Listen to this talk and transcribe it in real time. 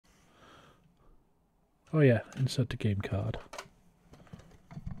Oh yeah, insert the game card.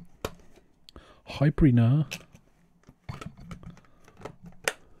 Hi, Brina.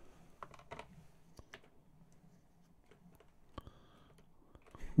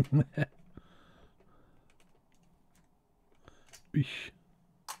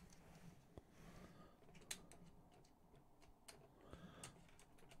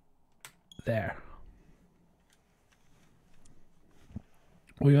 There.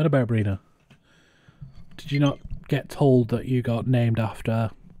 What are you on about, Brina? Did you not get told that you got named after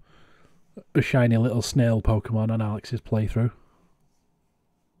a shiny little snail Pokemon on Alex's playthrough?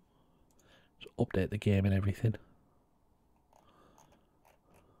 Just update the game and everything.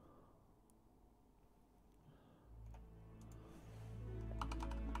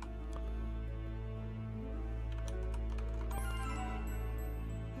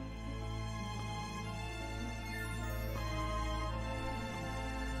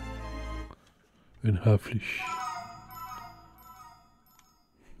 Unhöflich.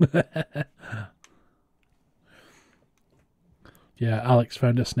 Yeah, Alex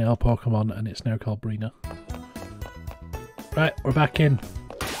found a snail Pokemon and it's now called Brina. Right, we're back in.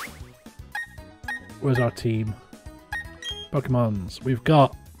 Where's our team? Pokemons. We've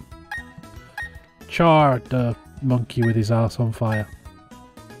got Char, the monkey with his ass on fire.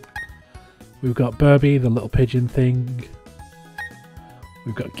 We've got Burby, the little pigeon thing.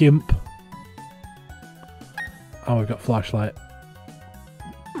 We've got Gimp. Oh, we've got Flashlight.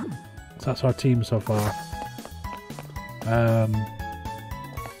 So that's our team so far. And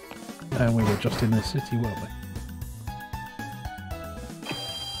we were just in the city, weren't we?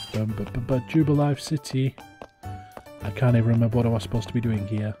 Jubilife City. I can't even remember what I was supposed to be doing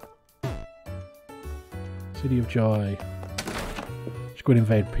here. City of Joy. Just go and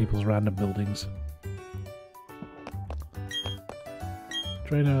invade people's random buildings.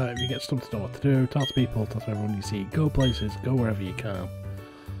 Trainer, if you get stumped to know what to do, talk to people, talk to everyone you see, go places, go wherever you can.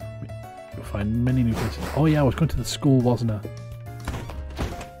 You'll find many new places. Oh yeah, I was going to the school, wasn't I?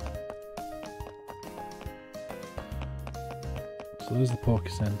 So there's the Poké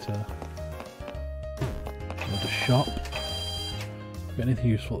Center. There's the shop. Got anything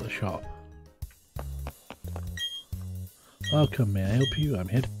useful at the shop? Welcome, may I help you? I'm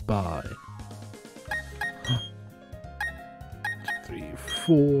here to buy. 3,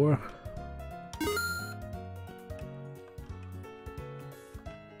 4.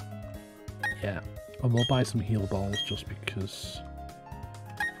 Yeah, and we'll buy some heal balls just because.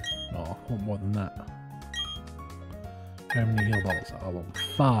 No, I want more than that. How many heal balls? I want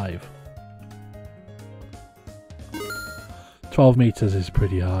 5. 12 meters is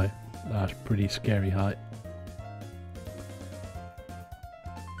pretty high. That's pretty scary height.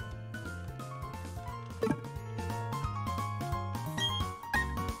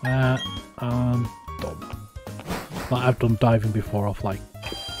 I'm done. Like, I've done diving before off like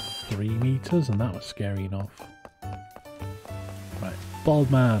 3 meters and that was scary enough. Right, Bald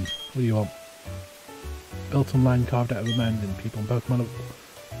Man, what do you want? Built some land carved out of a mountain. People in Pokemon of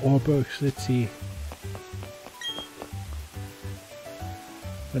Orberg City.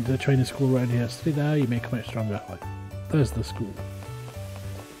 Went to the training school around here. Study there, you may come out stronger. Like, there's the school.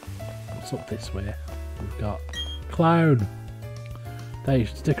 What's up this way? We've got Clown. There, you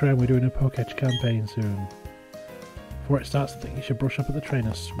should stick around, we're doing a Pokétch campaign soon. Before it starts, I think you should brush up at the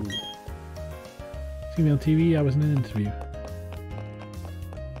trainer's school. See me on TV, I was in an interview.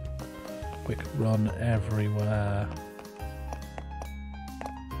 Quick run everywhere.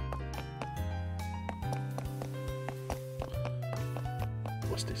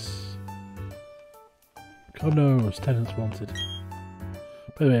 What's this? Condos, tenants wanted.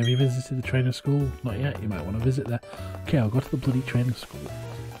 By the way, have you visited the trainer school? Not yet, you might want to visit there. Okay, I'll go to the bloody trainer school.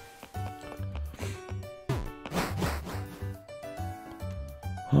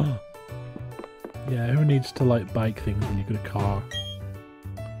 Yeah, who needs to like bike things when you've got a car?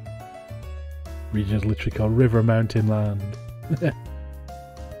 Region is literally called River Mountain Land.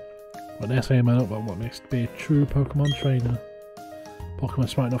 But next thing I know about what makes to be a true Pokemon trainer. Pokemon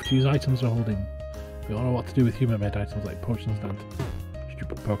smart enough to use items they're holding. We don't know what to do with human-made items like potions and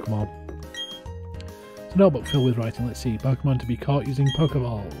stupid Pokemon. It's a notebook filled with writing. Let's see. Pokemon to be caught using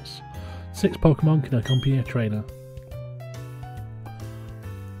Pokeballs. 6 Pokemon can accompany a trainer.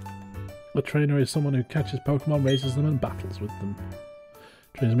 A trainer is someone who catches Pokemon, raises them, and battles with them.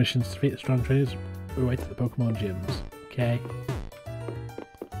 Trainer's mission is to defeat the strong trainers who wait at the Pokemon gyms. Okay.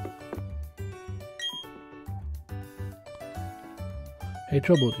 Hey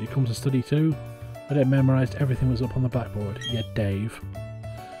Trouble, did you come to study too? I didn't memorise everything was up on the blackboard. Yeah, Dave.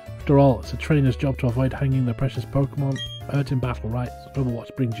 After all, it's a trainer's job to avoid hanging their precious Pokemon hurt in battle, right? So Trouble,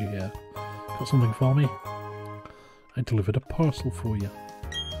 what brings you here? Got something for me? I delivered a parcel for you.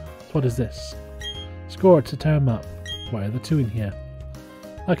 So what is this? Score, it's a town map. Why are there two in here?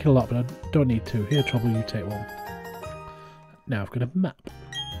 I like it a lot, but I don't need two. Here, trouble, you take one. Now I've got a map.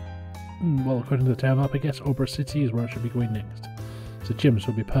 Well, according to the town map, I guess Obra City is where I should be going next. So gyms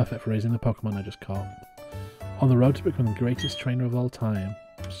would be perfect for raising the Pokemon I just caught. On the road to becoming the greatest trainer of all time.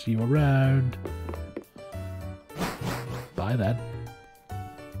 See you around. Bye then.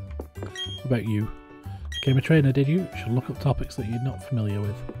 What about you? Became a trainer, did you? You should look up topics that you're not familiar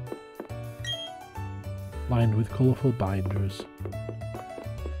with. Lined with colourful binders.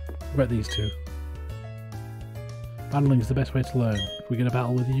 What about these two? Battling is the best way to learn. Can we get a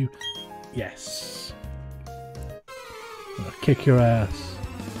battle with you? Yes. I'm gonna kick your ass.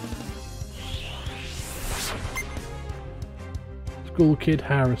 School Kid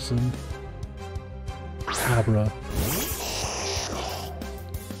Harrison. Abra.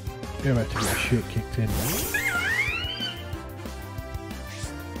 You're about to get your shit kicked in.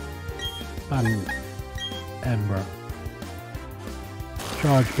 Battle. Ember.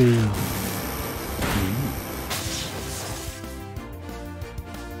 Charge Beam.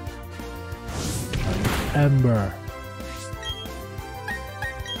 Ember.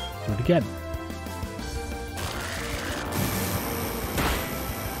 Do it again.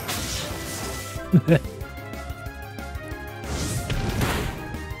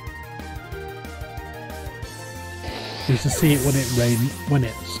 You used to see it when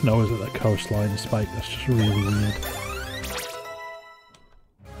it snows at the coastline, Spike. That's just really weird.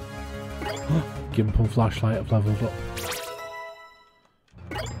 Gimp and Flashlight have leveled up.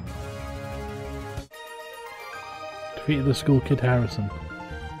 Defeated the School Kid Harrison.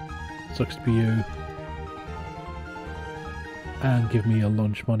 Sucks to be you. And give me your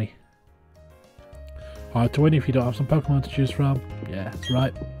lunch money. Hard to win if you don't have some Pokemon to choose from. Yeah, that's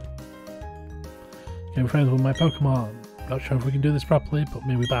right. Getting friends with my Pokemon. Not sure if we can do this properly, but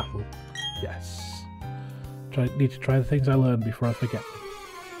maybe battle. Yes. Need to try the things I learned before I forget them.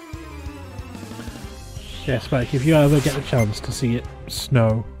 Yeah, Spike, if you ever get the chance to see it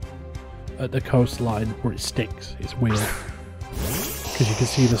snow at the coastline where it sticks, it's weird. Because you can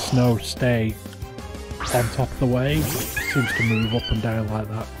see the snow stay on top of the waves. It seems to move up and down like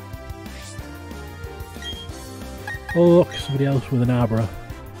that. Oh look, somebody else with an Abra.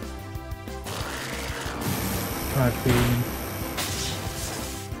 Charge Beam.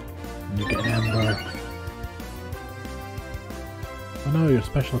 And you get an Ember. Oh no, your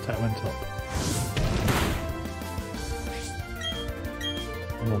special attack went up.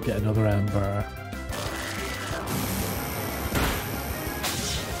 And we'll get another Ember.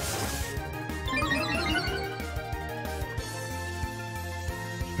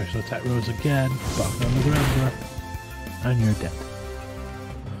 Special attack rose again, but another Ember. And you're dead.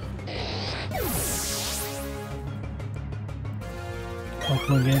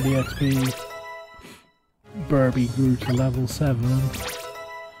 Pokemon gained the XP. Burby grew to level 7.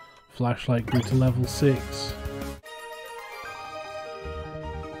 Flashlight grew to level 6.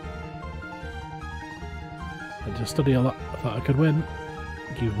 I just study a lot. I thought I could win.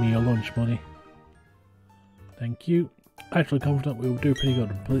 Give me your lunch money. Thank you. Actually confident we will do pretty good.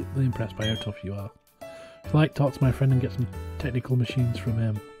 I'm completely impressed by how tough you are. If you like, talk to my friend and get some technical machines from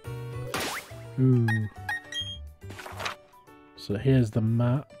him. Ooh. So here's the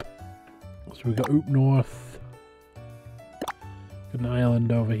map. So we've got Oop North. Got an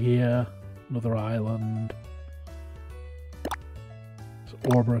island over here. Another island. So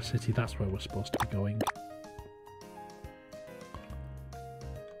Orbora City, that's where we're supposed to be going.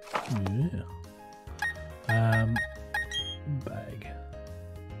 Yeah. Bag.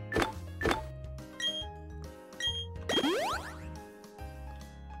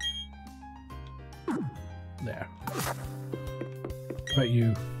 There. What about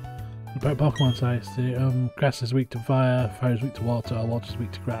you? What about Pokemon size? Grass is weak to fire, fire is weak to water, water is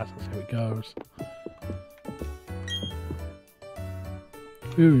weak to grass, that's how it goes.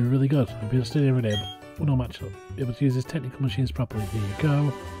 Ooh, you're really good. I'd be able to study every day, but we're not match up. Be able to use his technical machines properly. Here you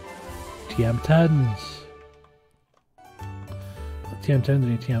go. TM10s. TM10s in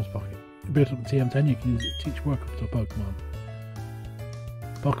your TM's pocket. You build up the TM10, you can use it to teach work up to a Pokemon.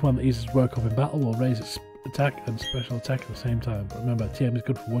 Pokemon that uses work up in battle will raise its attack and special attack at the same time. But remember, TM is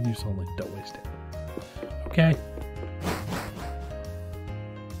good for one use only. Don't waste it. Okay.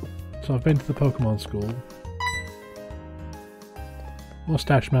 So I've been to the Pokemon school.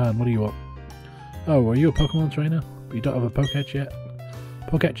 Mustache Man, what do you want? Oh, are you a Pokemon trainer? But you don't have a Pokétch yet?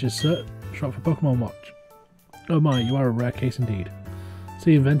 Pokétch is short for Pokemon Watch. Oh my, you are a rare case indeed. So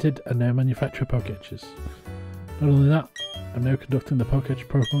you invented and now manufacture Pokétches. Not only that, I'm now conducting the Pokétch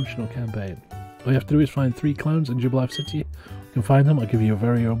promotional campaign. All you have to do is find 3 clowns in Jubilife City. You can find them, I'll give you your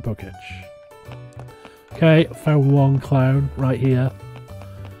very own Pokétch. Okay, found 1 clown right here.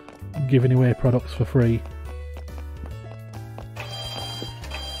 I'm giving away products for free.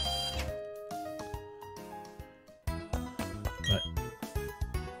 Right.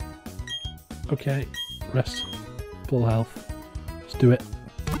 Okay, rest. Full health. Let's do it.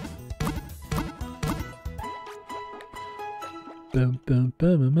 Boom, boom,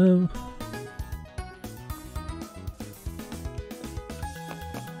 boom, boom, boom.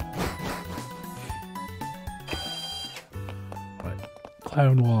 Right.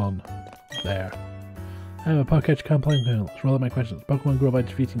 Clown 1. There. I have a Pokétch campaign panel. Let's roll out my questions. Pokemon grow by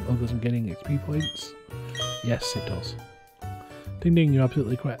defeating others and getting XP points? Yes, it does. Ding ding, you're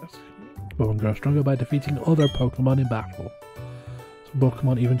absolutely correct. Pokemon grow stronger by defeating other Pokemon in battle. Some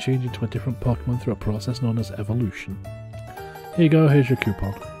Pokemon even change into a different Pokemon through a process known as evolution. Here you go, here's your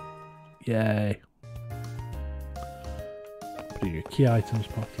coupon. Yay. Put it in your key items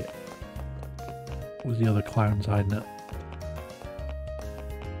pocket. Where's the other clowns hiding it?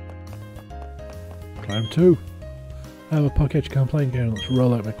 Clown 2. I have a Pokétch campaign going. Let's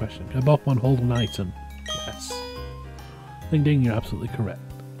roll out my question. Can a Pokemon hold an item? Yes. Ding ding, you're absolutely correct.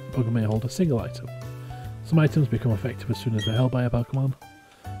 Pokemon may hold a single item. Some items become effective as soon as they're held by a Pokemon.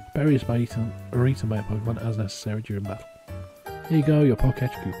 Berries are eaten by a Pokemon as necessary during battle. Here you go, your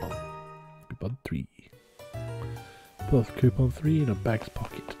Pokétch coupon. Coupon 3. Put coupon 3 in a bag's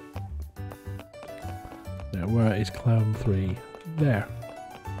pocket. Now, where is Clown 3? There.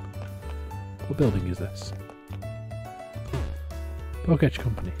 What building is this? Pokétch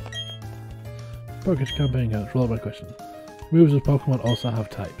Company. Pokétch campaign counts. Roll out my question. Moves of Pokemon also have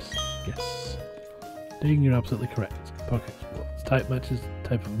types. Yes. Ding, you're absolutely correct. Pokétch type matches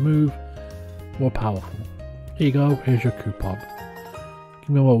type of move. More powerful. Here you go, here's your coupon. Give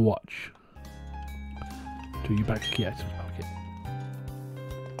me a watch. To your back key items pocket.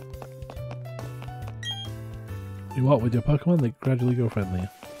 You what with your Pokemon? They gradually grow friendlier.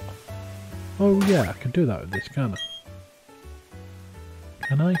 Oh yeah, I can do that with this, can I?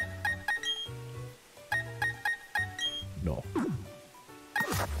 Can I? No.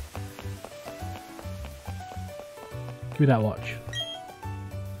 Give me that watch.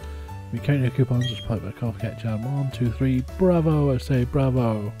 We count your coupons, just pipe my Pokétch and 1, 2, 3. Bravo! I say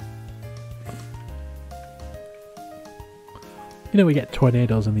bravo! You know we get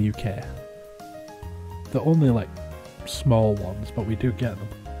tornadoes in the UK. They're only like small ones, but we do get them.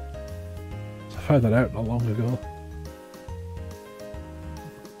 So I found that out not long ago.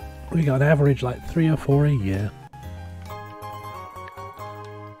 We got an average like 3 or 4 a year.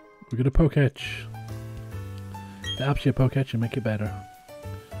 We got a Pokétch. Adapt your Pokétch and make it better.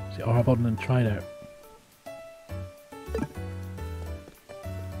 See our button and try it out.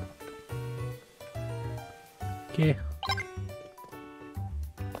 Okay.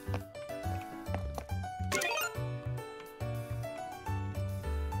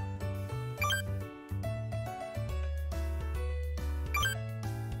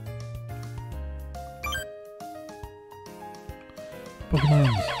 Pokemon.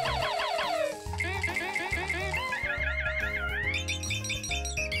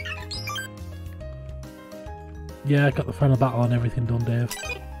 Yeah, I got the final battle and everything done, Dave.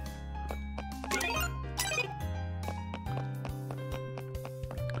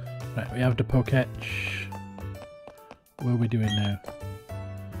 Right, we have the Pokétch. What are we doing now?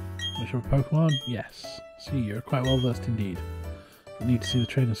 Which of Pokemon? Yes. See, you're quite well versed indeed. You need to see the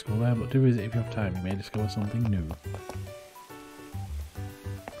trainer school there, but do visit if you have time. You may discover something new.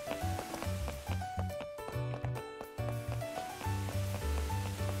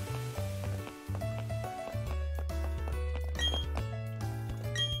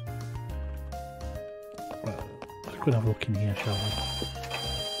 Go and have a look in here, shall we?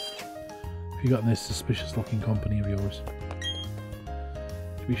 Have you got in this suspicious looking company of yours?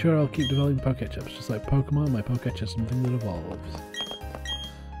 To be sure, I'll keep developing Pokétch apps. Just like Pokemon, my Pokétch is something that evolves.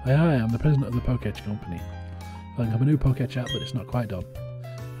 Hi, I'm the president of the Pokétch company. I have a new Pokétch app, but it's not quite done.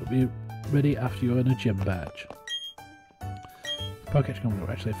 It'll be ready after you earn a gym badge. The Pokétch company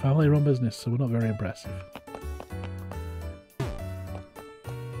are actually a family-run business, so we're not very impressive.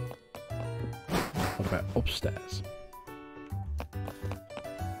 What about upstairs?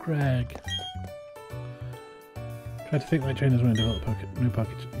 Greg. Try to think like trainers when I develop new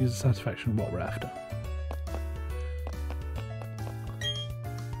Pokétch. Use the satisfaction of what we're after.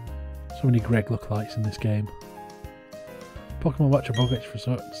 So many Greg lookalikes in this game. Pokemon Watch or Pokétch for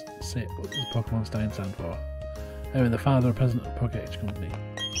sit. What does Pokemon stand for? I'm the father and president of the Pokétch company.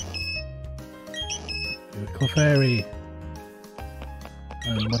 Clefairy.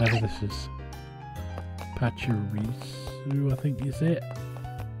 And whatever this is. Pachirisu, I think is it.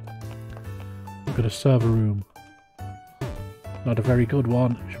 We've got a server room. Not a very good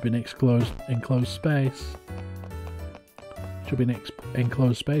one. Should be an enclosed space. Should be an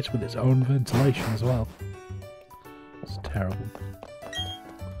enclosed space with its own ventilation as well. It's terrible.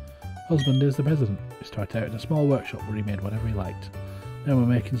 Husband is the president. We started out in a small workshop where he made whatever he liked. Now we're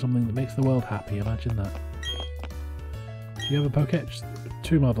making something that makes the world happy. Imagine that. Do you have a Pokétch?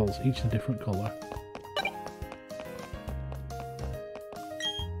 2 models, each in a different colour.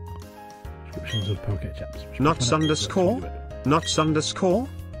 Descriptions of Pokétch apps. Nuts underscore. Nuts underscore.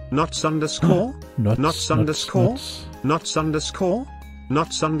 Nuts underscore. Nuts underscore. Nuts underscore.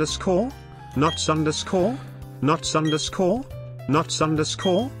 Nuts underscore. Nuts underscore. Nuts underscore. Nuts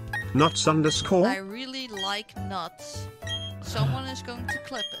underscore. Nuts underscore. I really like nuts. Someone is going to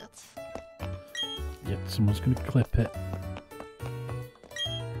clip it. Yep, someone's going to clip it.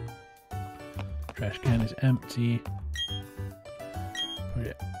 Trash can is empty. Oh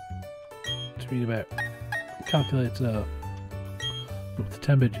yeah. To read about calculator. Up to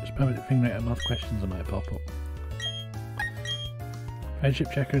 10 digits. Permanent finger rate and math questions that might pop up.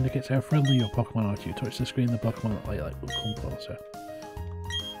 Friendship checker indicates how friendly your Pokemon are to you. Touch the screen, the Pokemon that you like will come closer.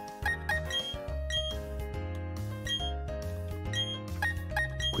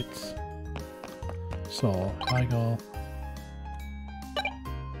 Quits. Saw. Igor.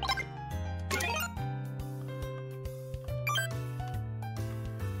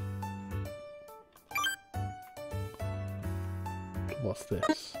 What's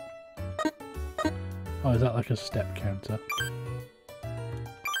this? Oh, is that like a step counter?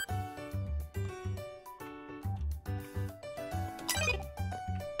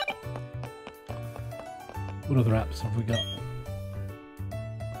 What other apps have we got?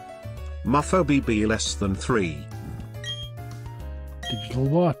 Muffo BB less than 3. Digital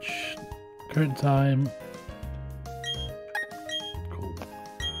watch. Current time. Cool.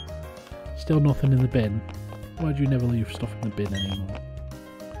 Still nothing in the bin. Why do you never leave stuff in the bin anymore?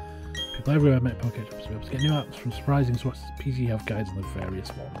 People everywhere make Pokétch apps to be able to get new apps from surprising sources. PC have guides on the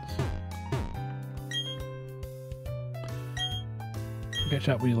various ones. Pokétch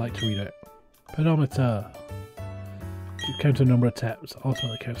app we like to read out. Pedometer. Count a number of steps.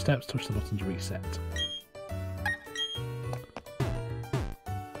 Ultimately count steps. Touch the button to reset.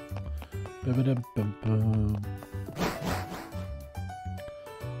 Ba-ba-dum-bum-bum.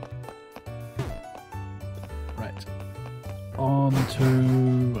 Right. On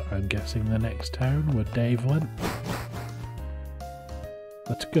to, I'm guessing, the next town where Dave went.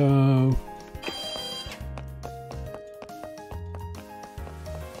 Let's go.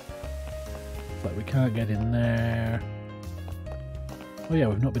 But we can't get in there. Oh yeah,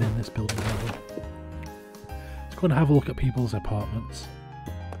 we've not been in this building, have we? Let's go and have a look at people's apartments.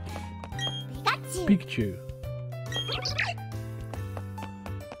 Pikachu.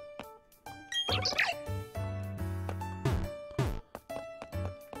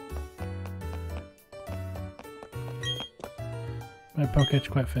 My Pokétch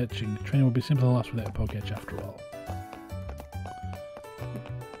quite fetching. Training would be simply lost without a Pokétch after all.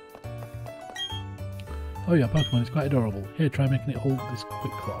 Oh yeah, Pokemon is quite adorable. Here, try making it hold this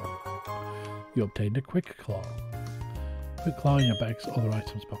Quick Claw. You obtained a Quick Claw. Quick Claw in your bag's other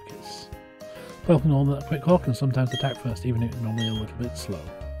items pockets. Well known that Quick Claw can sometimes attack first, even if it's normally a little bit slow.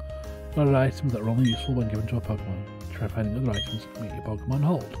 Other items that are only useful when given to a Pokemon. Try finding other items that make your Pokemon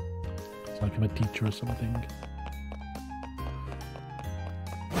hold. It's like I'm a teacher or something.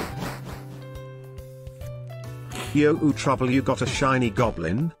 Yo, trouble, you got a shiny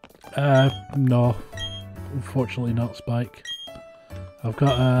goblin? No. Unfortunately not, Spike. I've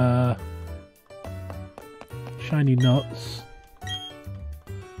got, shiny nuts.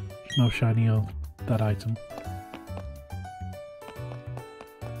 There's no shiny on that item.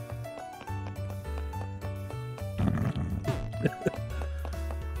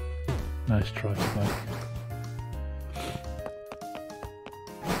 Nice try, Spike.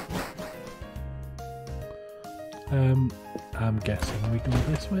 I'm guessing we go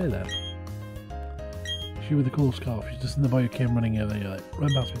this way then. She with the cool scarf, she's just in the boy who came running over there, like, run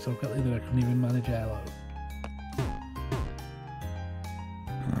past me so quickly that I couldn't even manage a hello.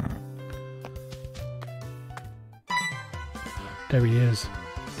 There he is.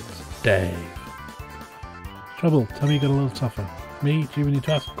 It's Dave. Trouble, tell me you got a little tougher. Me? Do you even need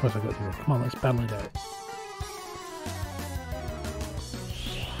to ask? Of course I got to. Come on, let's battle it out.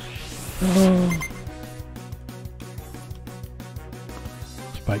 Oh.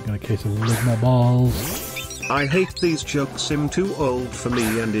 Spike got a case of ligma balls. I hate these jokes, I'm too old for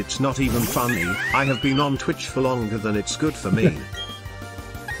me and it's not even funny. I have been on Twitch for longer than it's good for me.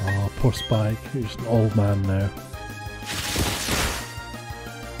 poor Spike, who's an old man now.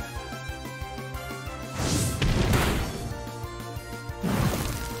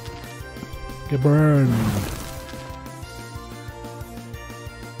 Get burned.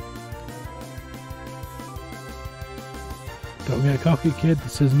 Don't get cocky, kid.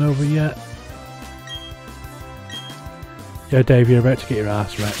 This isn't over yet. Yo, Dave, you're about to get your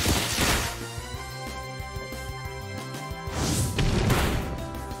ass wrecked.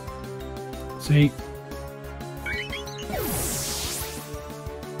 See?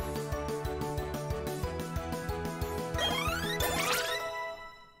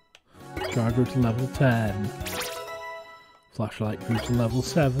 Jar grew to level 10. Flashlight grew to level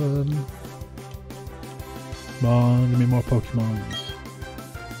 7. Come on, give me more Pokemons.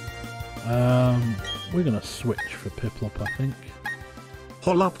 We're gonna switch for Piplup, I think.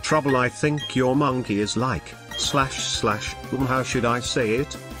 Hol up trouble, I think your monkey is like, // how should I say it?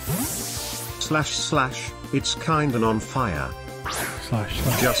 // it's kinda on fire.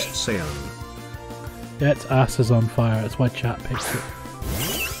 // Just saying. Yeah, its ass is on fire, that's why chat picked it.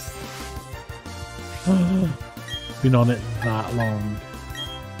 Been on it that long.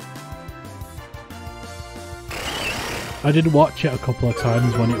 I did watch it a couple of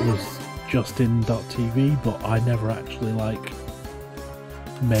times when it was just in .tv, but I never actually like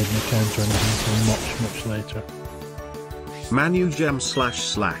made an account or anything until much later. Manu Jam //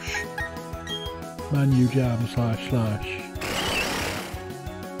 Manu Jam //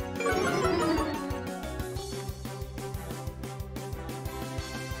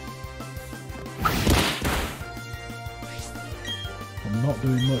 I'm not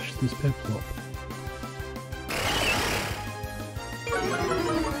doing much to this Piplup.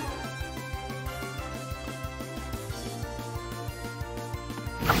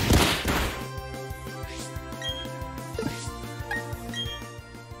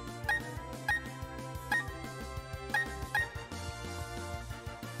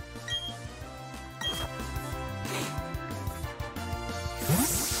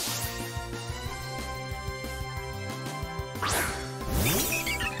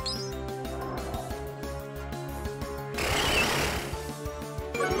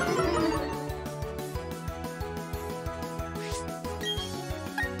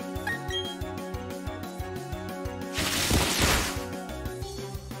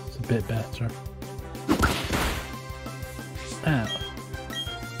 Bit better. Ow.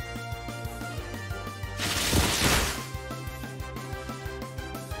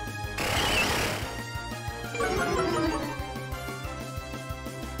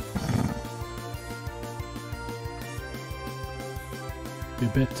 Be a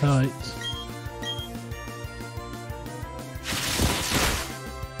bit tight.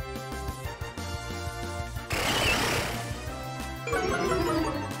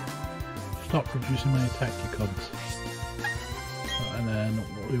 Stop reducing my attack, you cunts. And then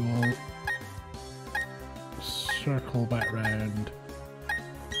we will circle back round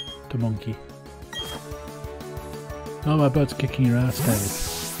to Monkey. Oh, my bird's kicking your ass, David.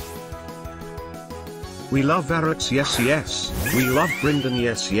 We love Varrots, yes yes. We love Brendan,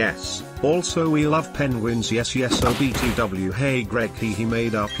 yes yes. Also we love penguins, yes yes. OBTW, hey Greg, he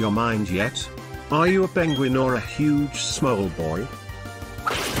made up your mind yet? Are you a penguin or a huge small boy?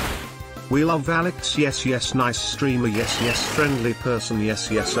 We love Alex, yes yes. Nice streamer, yes yes. Friendly person,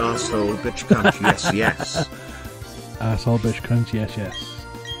 yes yes. Arsehole bitch cunt, yes yes. Arsehole bitch cunt, yes yes.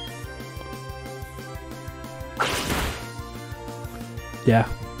 Yeah,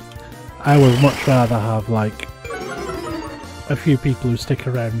 I would much rather have like a few people who stick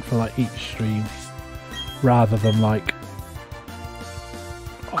around for like each stream rather than like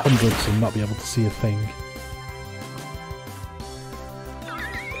hundreds and not be able to see a thing.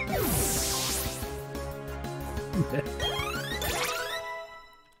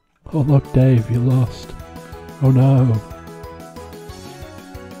 Oh look, Dave, you lost. Oh no.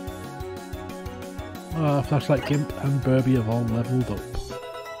 Flashlight, Gimp and Burby have all leveled up.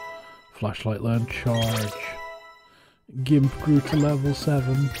 Flashlight learned Charge. Gimp grew to level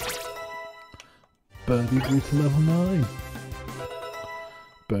 7. Burby grew to level 9.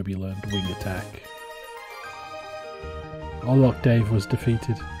 Burby learned Wing Attack. Oh look, Dave was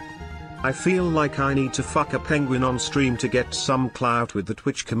defeated. I feel like I need to fuck a penguin on stream to get some clout with the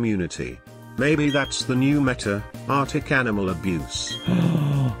Twitch community. Maybe that's the new meta, Arctic animal abuse.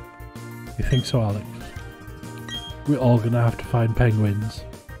 You think so, Alex? We're all gonna have to find penguins.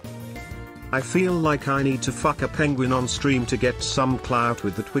 I feel like I need to fuck a penguin on stream to get some clout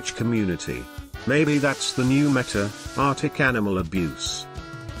with the Twitch community. Maybe that's the new meta, Arctic animal abuse.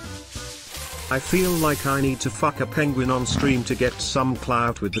 I feel like I need to fuck a penguin on stream to get some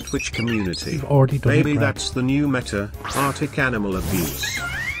clout with the Twitch community. You've already done it, Maybe Greg. that's the new meta, Arctic animal abuse.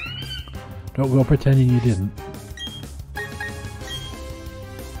 Don't go pretending you didn't.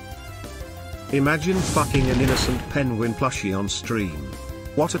 Imagine fucking an innocent penguin plushie on stream.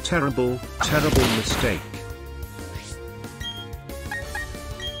 What a terrible, terrible mistake.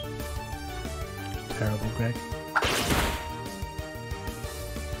 Terrible, Greg.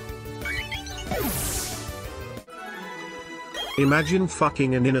 Imagine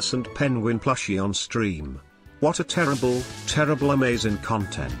fucking an innocent penguin plushie on stream. What a terrible, terrible amazing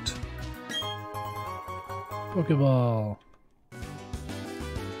content. Pokeball.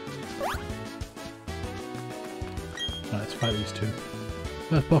 Right, let's fight these two.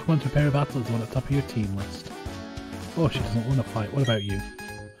 First Pokemon to prepare a battle is the one at the top of your team list. Oh, she doesn't want to fight. What about you?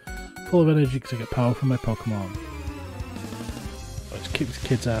 Full of energy because I get power from my Pokemon. Let's kick this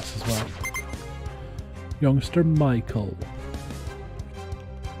kid's ass as well. Youngster Michael.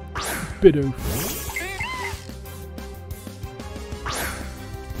 Bidoof.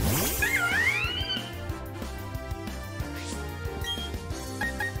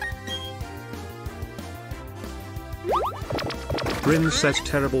 Bryn says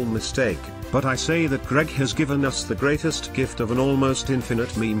terrible mistake, but I say that Greg has given us the greatest gift of an almost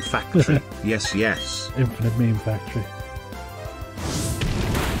infinite meme factory. Yes, yes. Infinite meme factory.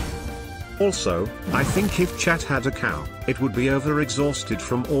 Also, I think if chat had a cow, it would be over-exhausted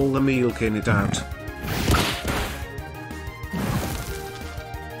from all the milking it out.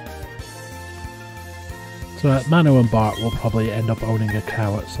 So Manu and Bart will probably end up owning a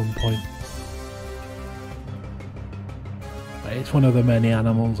cow at some point. It's one of the many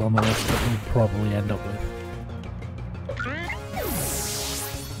animals on the list that we'll probably end up with.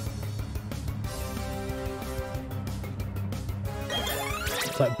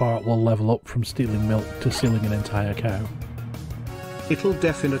 It's like Bart will level up from stealing milk to stealing an entire cow. It'll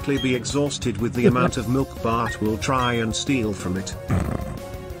definitely be exhausted with the amount of milk Bart will try and steal from it.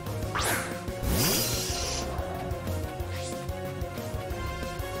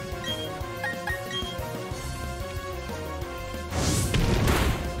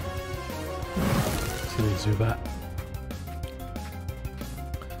 Zubat.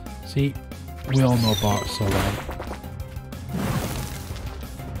 See, we all know Bart so well.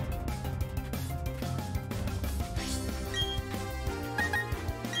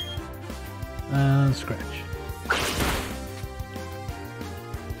 And scratch.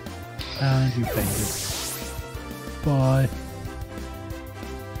 And you fainted. Bye.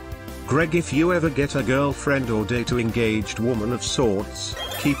 Greg, if you ever get a girlfriend or date a engaged woman of sorts,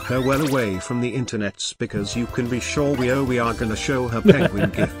 keep her well away from the internets because you can be sure we are gonna show her penguin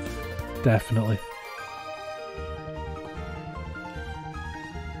gift. Definitely.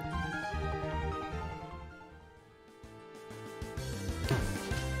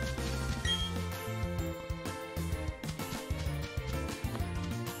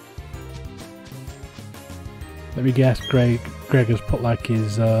 Let me guess, Greg has put like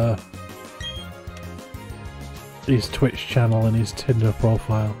his Twitch channel and his Tinder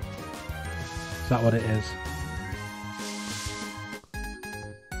profile. Is that what it is?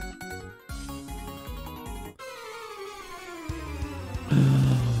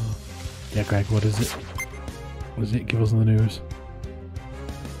 Yeah, Greg, what is it? What is it? Give us the news.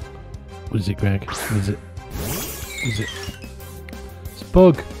 What is it, Greg? What is it? What is it? It's a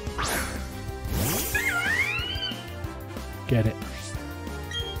bug! Get it.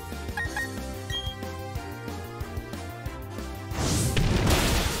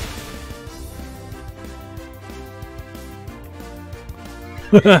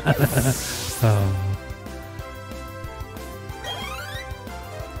 Oh.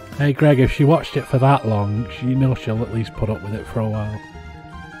 Hey Greg, if she watched it for that long, you know she'll at least put up with it for a while.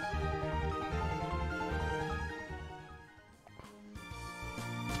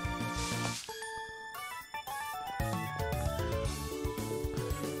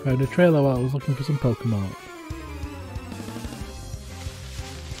 Found a trailer while I was looking for some Pokemon.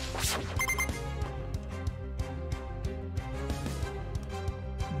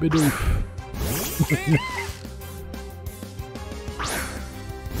 Bidoof.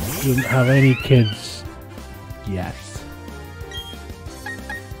 Doesn't have any kids yet.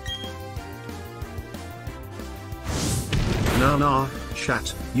 Nah,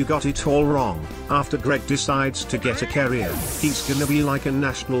 chat, you got it all wrong. After Greg decides to get a career, he's gonna be like a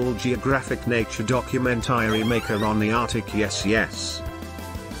National Geographic nature documentary maker on the Arctic. Yes, yes.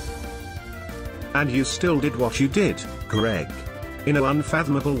 And you still did what you did, Greg. In an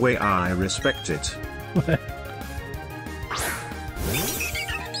unfathomable way. I respect it.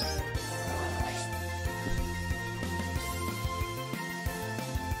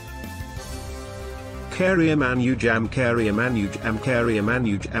 Carry a man you jam, carry a man you jam, carry a man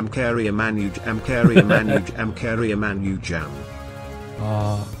you jam, carry a man you jam, carry a man you jam, carry a man you jam.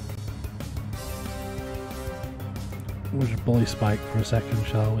 We'll just bully Spike for a second,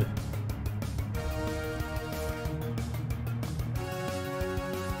 shall we?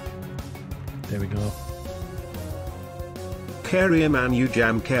 There we go. Carry a man you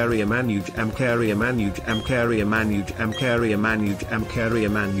jam, carry a man you jam, carry a man you jam, carry a man you jam, carry a man you jam, carry a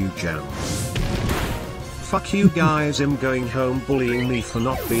man you jam. Fuck you guys, I'm going home bullying me for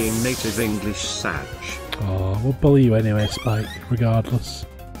not being native English Sag. Oh, we'll bully you anyway, Spike, regardless.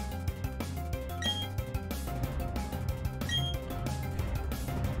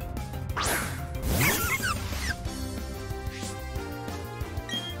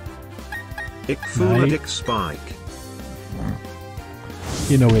 Ick fool Dick Spike.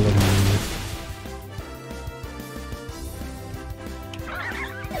 You know we love you.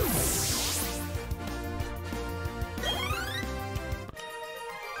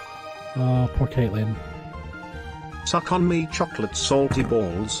 Oh, poor Caitlin. Suck on me chocolate salty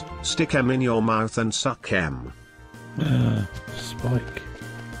balls, stick 'em in your mouth and suck 'em. Spike.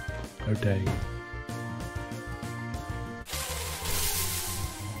 How dare you.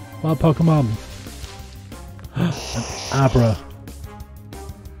 Wild Pokemon. An Abra.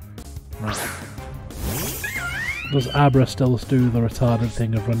 Right. Does Abra still do the retarded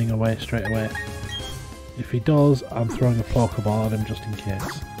thing of running away straight away? If he does, I'm throwing a Pokeball at him just in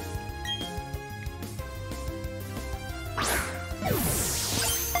case.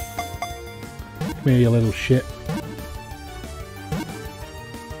 Come here, you little shit.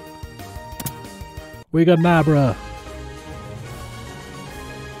 We got an Abra.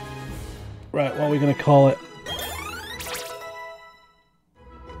 Right, what are we going to call it?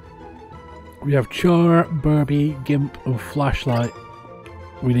 We have Char, Burby, Gimp, and Flashlight.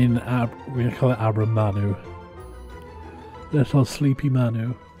 We need an we're going to call it Abra Manu. Little sleepy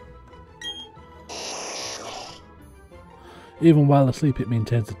Manu. Even while asleep, it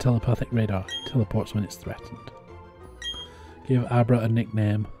maintains a telepathic radar. It teleports when it's threatened. Give Abra a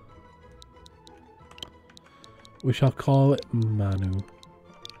nickname. We shall call it Manu.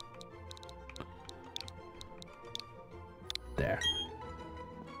 There.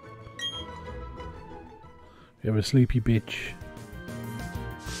 We have a sleepy bitch.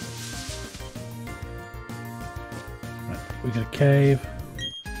 Right, we got a cave.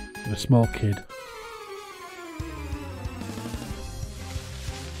 We have a small kid.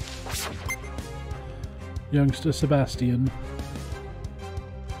 Youngster Sebastian.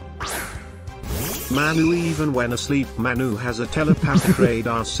 Manu, even when asleep, Manu has a telepathic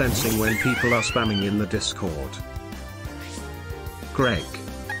radar sensing when people are spamming in the Discord. Greg,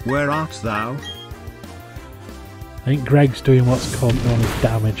 where art thou? I think Greg's doing what's called known as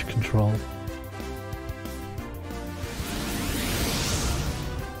damage control.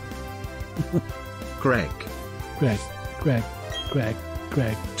 Greg. Greg.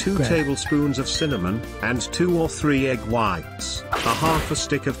 2 Greg. tablespoons of cinnamon, and 2 or 3 egg whites, a half a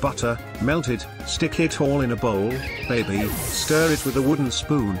stick of butter, melted, stick it all in a bowl, baby, stir it with a wooden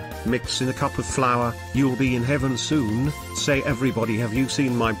spoon, mix in a cup of flour, you'll be in heaven soon, say everybody have you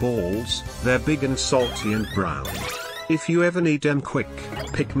seen my balls, they're big and salty and brown. If you ever need them quick,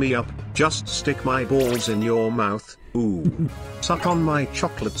 pick me up, just stick my balls in your mouth, ooh. Suck on my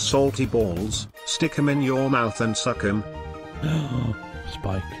chocolate salty balls, stick 'em in your mouth and suck 'em.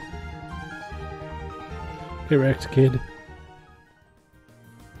 Spike. Hey Rex kid.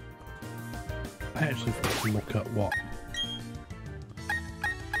 I actually forgot to look at what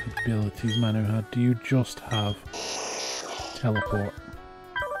abilities Manu had. Do you just have teleport?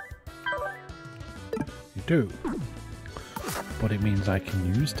 You do. But it means I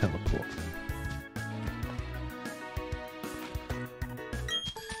can use teleport.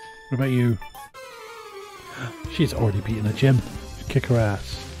 What about you? She's already beaten a gym. Kick her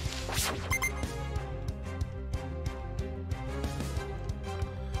ass.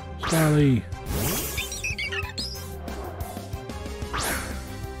 Charlie.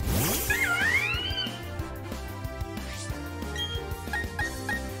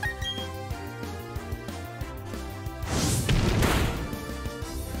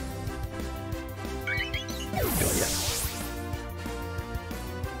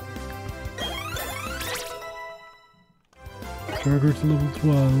 Burger to level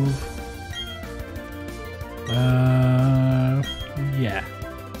 12. Yeah.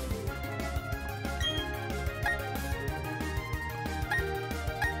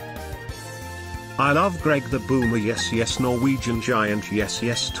 I love Greg the Boomer, yes yes, Norwegian giant, yes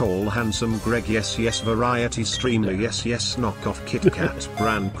yes, tall handsome Greg, yes yes, variety streamer, yes yes, knockoff Kit Kat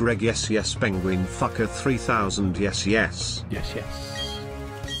brand Greg, yes yes, penguin fucker 3000, yes yes. Yes, yes.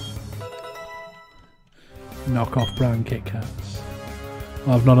 Knockoff brand Kit Kats.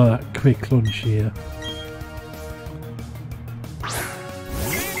 I'll have none of that quick lunch here.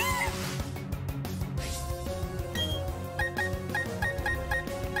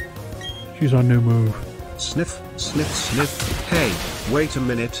 She's our new move. Sniff, sniff, sniff. Hey, wait a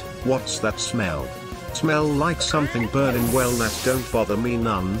minute, what's that smell? Smell like something burning. Well, that don't bother me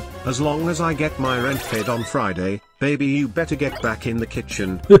none, as long as I get my rent paid on Friday. Baby, you better get back in the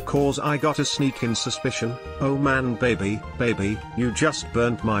kitchen, cause I got a sneaking suspicion. Oh man, baby, you just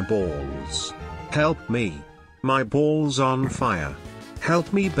burnt my balls. Help me. My balls on fire.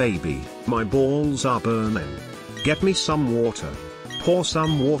 Help me, baby, my balls are burning. Get me some water. Pour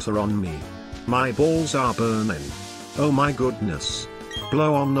some water on me. My balls are burning. Oh my goodness.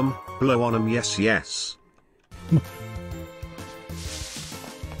 Blow on them, yes yes.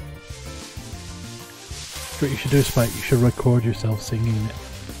 What you should do, Spike, you should record yourself singing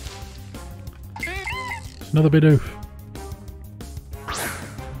it. It's another bit oof.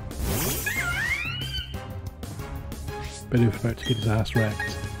 Bidoof about to get his ass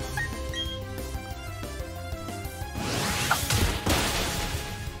wrecked.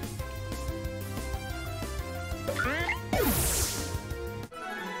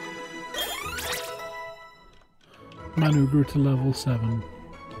 Man who grew to level 7.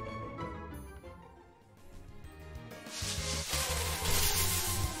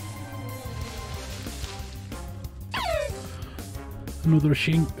 Another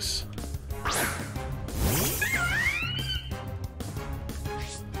Shinx.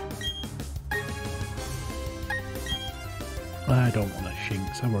 I don't want a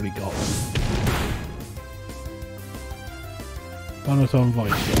Shinx, I've already got one. Monotone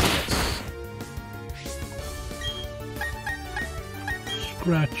voice, yes.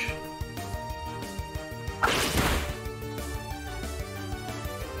 Scratch.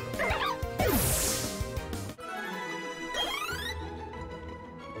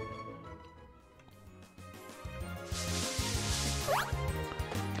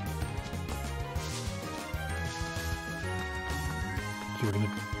 So we're gonna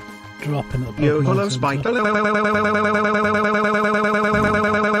drop in the Yo, hello, Spike. Look,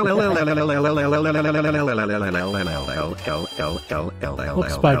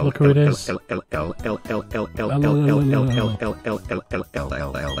 Spike, look who it is.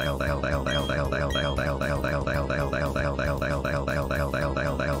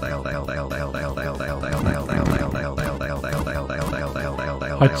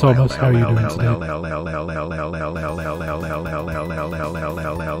 Hi Thomas, how are you doing today?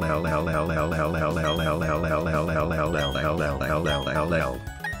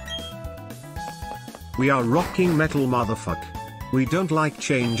 We are rocking metal, motherfuck. We don't like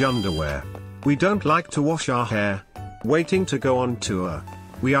change underwear. We don't like to wash our hair. Waiting to go on tour.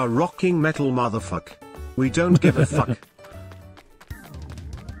 We are rocking metal, motherfuck. We don't give a fuck.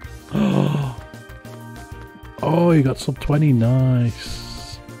 Oh, you got sub 20,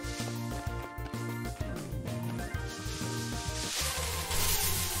 nice.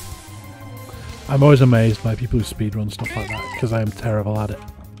 I'm always amazed by people who speedrun stuff like that, because I am terrible at it.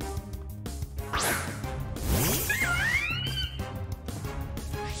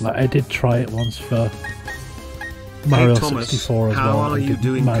 Like, I did try it once for Mario Hey Thomas, 64 as how well. are you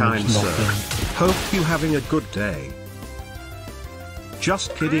doing, kind sir? Nothing. Hope you having a good day.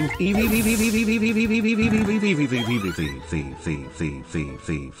 Just kidding. There, you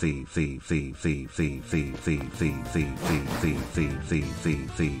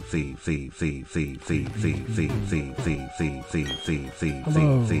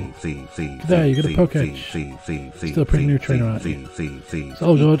got a Pokétch. Still a pretty new trainer, aren't you? It's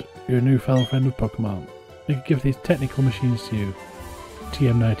all good. You're a new fellow friend of Pokemon. We can give these technical machines to you.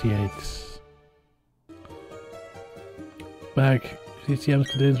 TM98s. Bag. TMs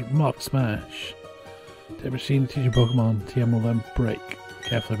contains Rock Smash. Take a machine to teach your Pokemon. TM will then break.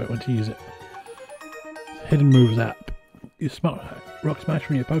 Careful about when to use it. Hidden Moves app. Use Rock Smash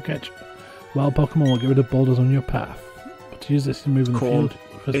from your Pokétch. Wild Pokemon will get rid of boulders on your path. But to use this to move in the field,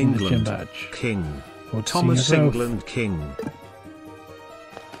 first need the gym badge. King. Thomas England King.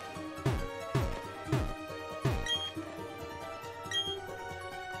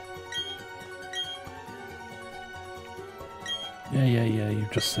 Yeah,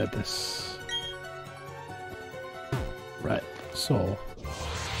 you've just said this. Right, so...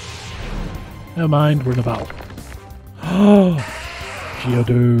 Never mind, we're in a battle. Oh!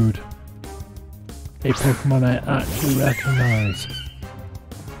 Geodude.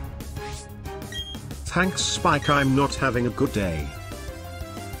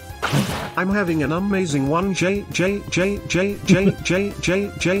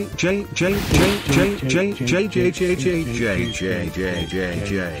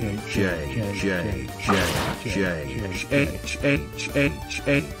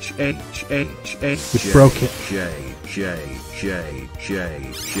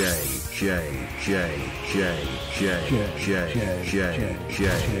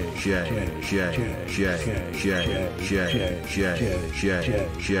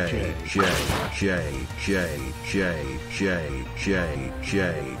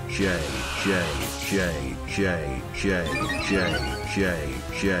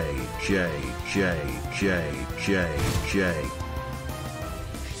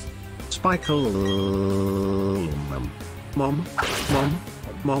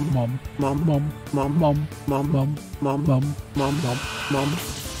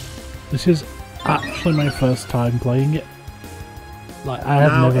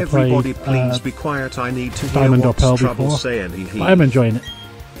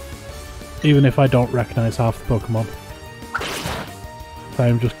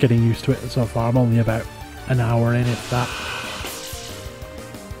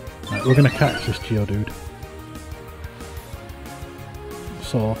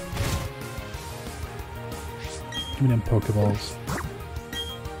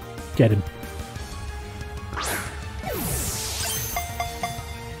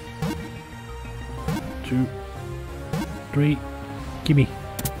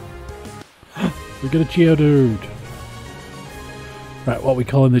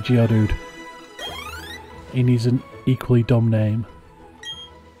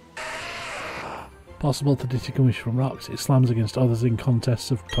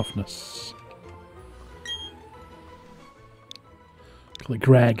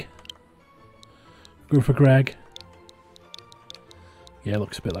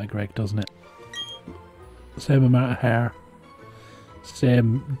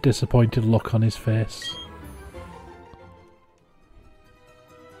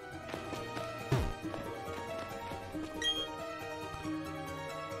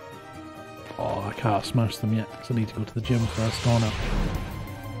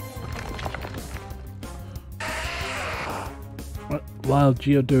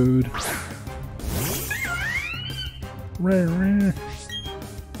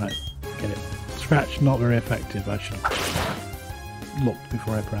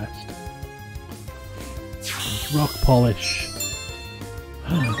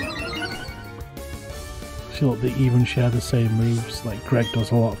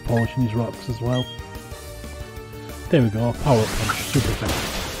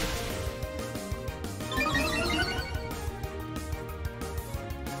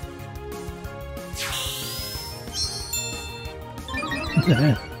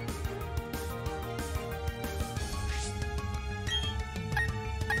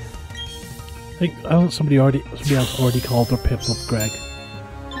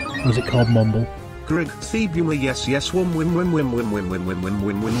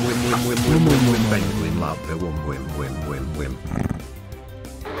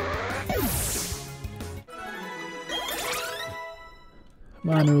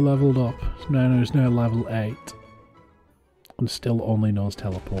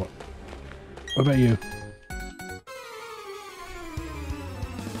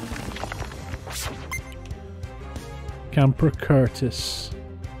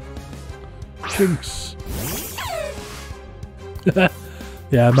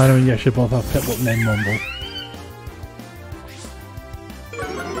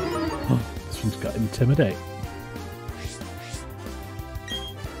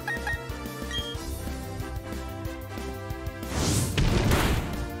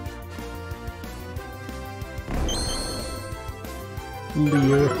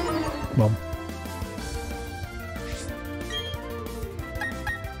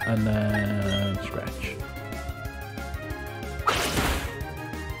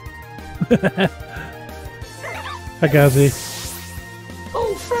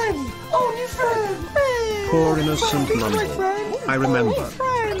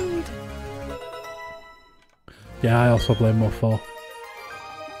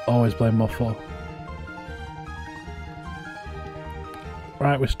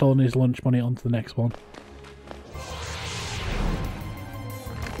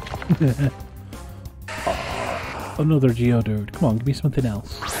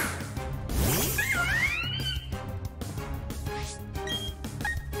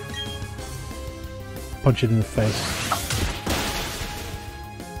 punch it in the face.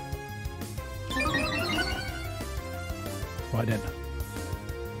 Right then.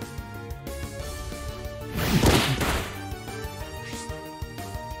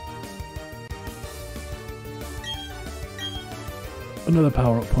 Another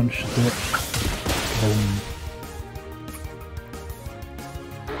power-up punch. Do it. Boom.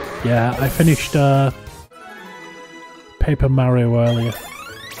 Yeah, I finished Paper Mario earlier.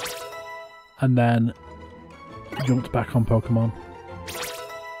 And then jumped back on Pokemon.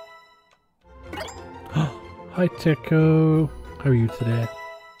 Hi Tico, how are you today?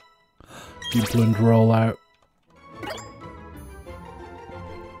 You blund roll out.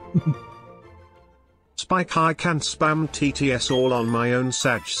 Spike, I can't spam TTS all on my own.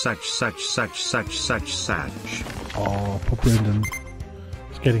 Sag. Oh, poor Brendan.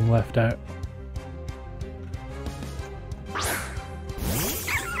 It's getting left out.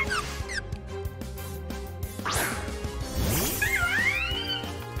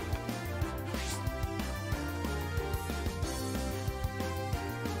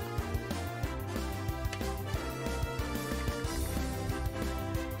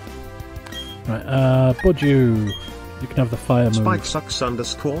 Right, Budju, you can have the fire move. Spike sucks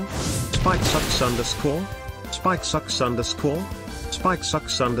underscore. Spike sucks underscore. Spike sucks underscore. Spike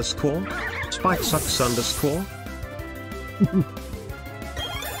sucks underscore. Spike sucks underscore.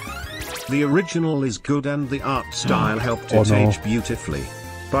 The original is good and the art style helped it age beautifully.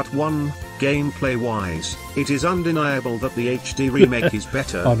 But gameplay-wise, it is undeniable that the HD remake is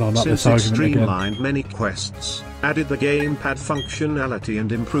better, since it streamlined many quests, added the gamepad functionality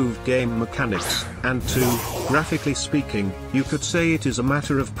and improved game mechanics, and 2, graphically speaking, you could say it is a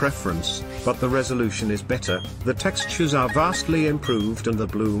matter of preference, but the resolution is better, the textures are vastly improved and the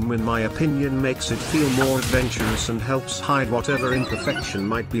bloom in my opinion makes it feel more adventurous and helps hide whatever imperfection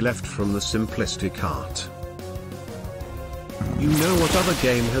might be left from the simplistic art. You know what other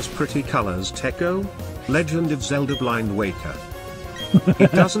game has pretty colors, Techo? Legend of Zelda Blind Waker.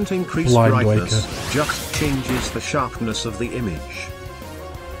 It doesn't increase brightness, just changes the sharpness of the image.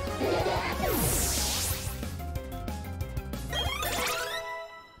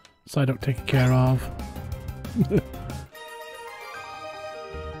 Psyduck taken care of.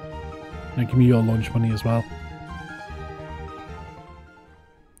 Now give me your lunch money as well.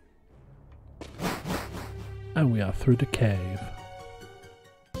 And we are through the cave.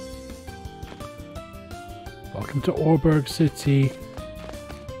 Welcome to Orberg City.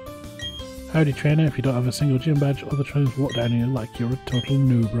 Howdy trainer, if you don't have a single gym badge, other trainers walk down on you like you're a total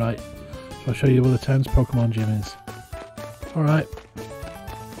noob, right? So I'll show you where the town's Pokemon gym is. Alright.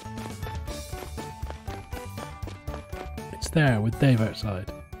 It's there with Dave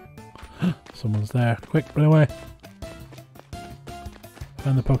outside. Someone's there. Quick, run away.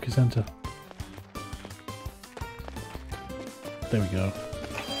 Find the Poké Center. There we go.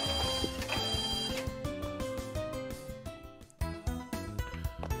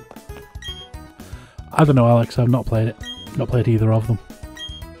 I don't know, Alex. I've not played it. Not played either of them.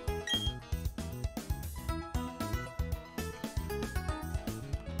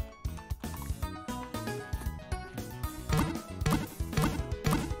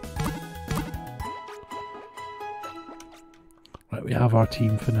 Right, we have our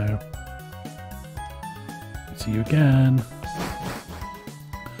team for now. See you again.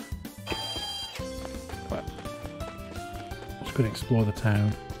 Right. Let's go and explore the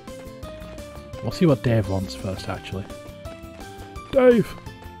town. We'll see what Dave wants first, actually. Dave!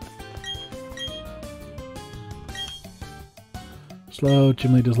 Slow,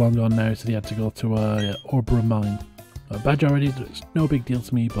 gym leader's long gone now, so he had to go to Orbra Mine. Badge already, it's no big deal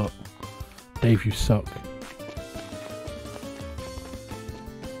to me, but Dave, you suck.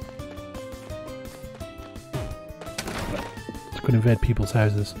 Right. Let's go and invade people's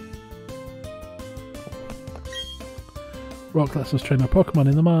houses. Rock lets us train our Pokemon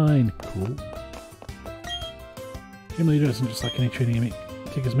in the mine. Cool. Gym leader isn't just like any training gimmick.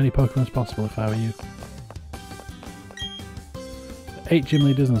 Take as many Pokemon as possible if I were you. 8 gym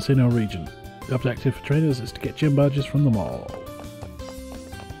leaders in the Sinnoh region. The objective for trainers is to get gym badges from them all.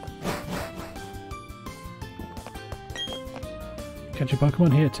 Catch a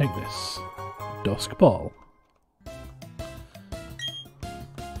Pokemon here, take this. Dusk Ball. A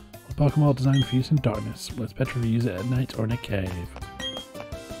Pokemon designed for use in darkness, but it's better to use it at night or in a cave.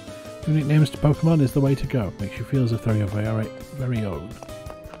 Unique names to Pokemon is the way to go. Makes you feel as if they're your very own.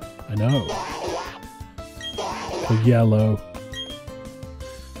 I know. So yellow.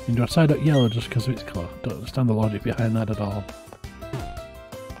 You can draw Psyduck yellow just because of its colour. Don't understand the logic behind that at all.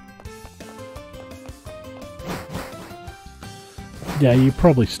 Yeah, you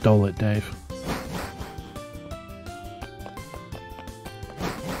probably stole it, Dave.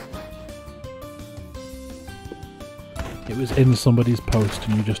 It was in somebody's post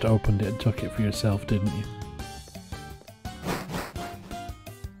and you just opened it and took it for yourself, didn't you?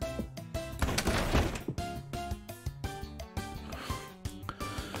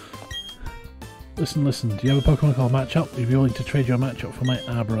 Listen, do you have a Pokemon called Matchup? Would you be willing to trade your Matchup for my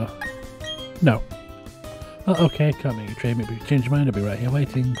Abra? No. Oh, okay, can't make you trade me, but if you change your mind, I'll be right here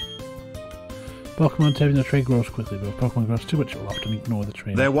waiting. Pokemon taking the trade grows quickly, but if Pokemon grows too much, it will often ignore the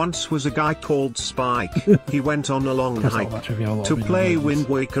trade. There once was a guy called Spike. He went on a long hike to to play Wind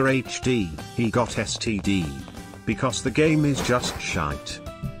Waker HD. He got STD. Because the game is just shite.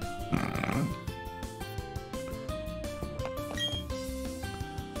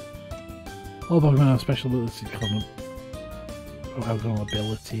 All Pokemon have special ability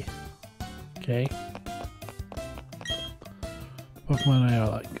ability. Okay. Pokemon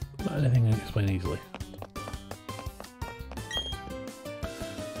are like not anything I can explain easily.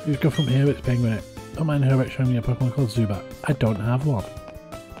 You just go from here, it's Penguin. Don't mind her about showing me a Pokemon called Zubat. I don't have one.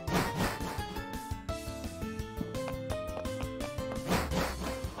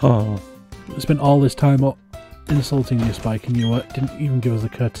 Oh. I spent all this time up insulting you, Spike, and you didn't even give us the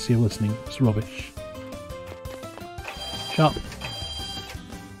courtesy of listening. It's rubbish. Shut up.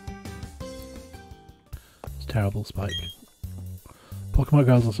 It's terrible, Spike. Pokemon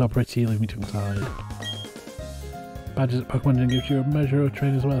girls are so pretty, leave me to inside. Badges at Pokemon didn't give you a measure of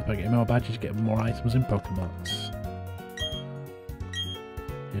trainer's worth. By getting more badges, you get more items in Pokemons.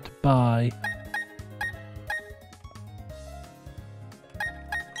 Here to buy.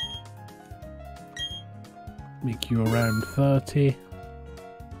 Make you around 30.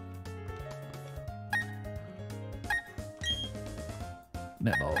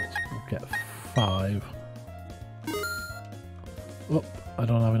 Netballs. We'll get 5. Oh, I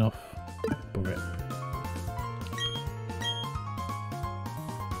don't have enough. Bugger it.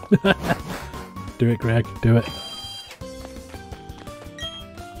 Do it, Greg. Do it.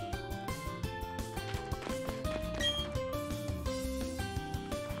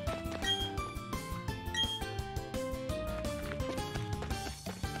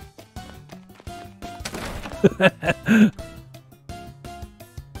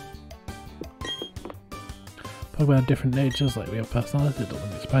 Pokemon have different natures, like we have personality. It doesn't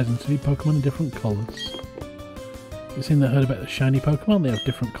be surprising to see Pokemon in different colours. You've seen that heard about the shiny Pokemon? They have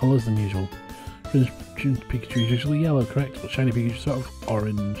different colours than usual. Pikachu is usually yellow, correct? But shiny Pikachu is sort of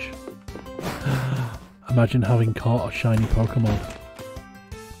orange. Imagine having caught a shiny Pokemon.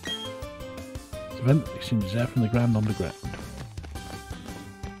 This event exchanges air from the ground underground.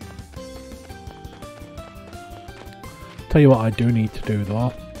 Tell you what I do need to do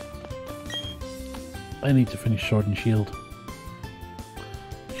though. I need to finish Sword and Shield.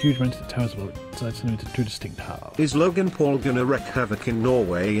 Huge amounts of the towers will decide into 2 distinct halves. Is Logan Paul gonna wreak havoc in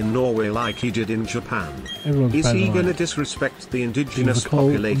Norway like he did in Japan? Everyone's Is he gonna right. disrespect the indigenous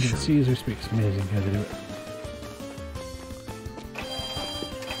Cold population? Seas who speaks amazing how to do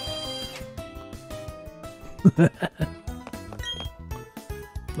it.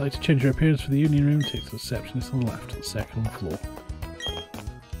 I'd like to change your appearance for the Union Room. Take the receptionist on the left, the second floor.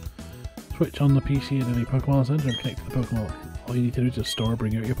 Switch on the PC at any Pokemon Center and connect to the Pokemon. All you need to do is just store or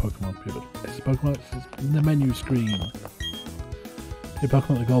bring out your Pokemon. It's the Pokemon in the menu screen. Your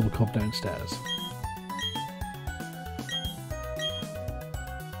Pokemon at the goal will come downstairs.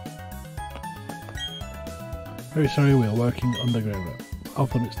 Very sorry, we are working underground.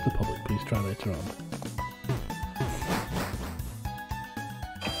 Off limits to the public. Please try later on.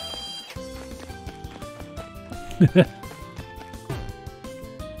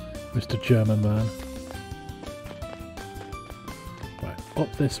 Mr. German man. Right,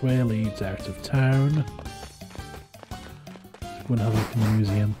 up this way leads out of town. Let's go and have a look in the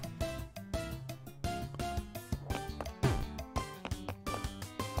museum.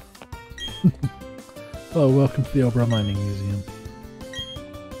 Hello, welcome to the Obra Mining Museum.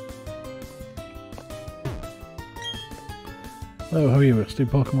 Hello, how are you? We're studying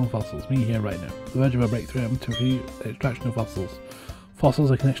Pokemon fossils. Me here right now. The verge of a breakthrough to the extraction of fossils.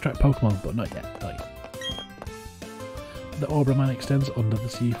 Fossils I can extract Pokemon, but not yet. Not yet. The Obra Mine extends under the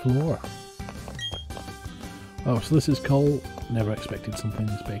sea floor. Oh, so this is coal. Never expected something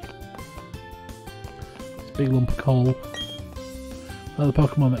this big. It's a big lump of coal. Now the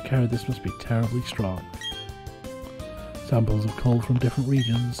Pokemon that carried this must be terribly strong. Samples of coal from different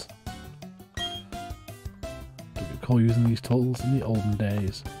regions. Coal using these tools in the olden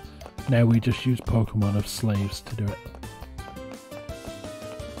days. Now we just use Pokemon as slaves to do it.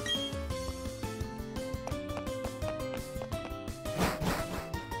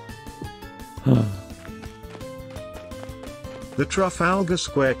 The Trafalgar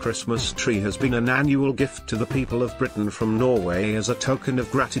Square Christmas tree has been an annual gift to the people of Britain from Norway as a token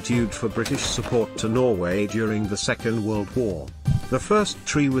of gratitude for British support to Norway during the Second World War. The first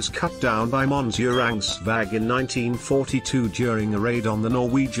tree was cut down by Mons in 1942 during a raid on the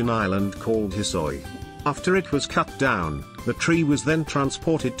Norwegian island called Hisøy. After it was cut down, the tree was then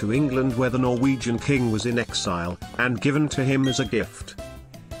transported to England where the Norwegian king was in exile, and given to him as a gift.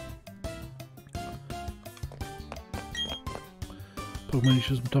 Pokemon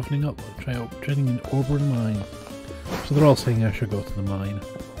issues I'm toughening up. Try out training in Auburn Mine. So they're all saying I should go to the mine.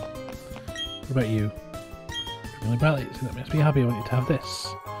 What about you? Really brightly, so that makes me happy. I want you to have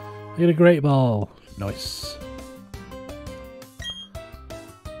this. I get a great ball. Nice.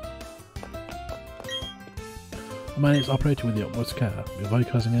 The mine is operated with the utmost care. We avoid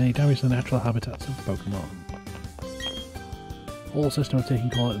causing any damage to the natural habitats of Pokemon. All system of taking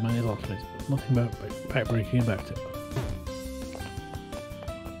call at the mine is automated. Nothing about breaking about it.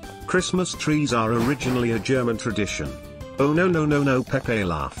 Christmas trees are originally a German tradition. Oh no no no no, Pepe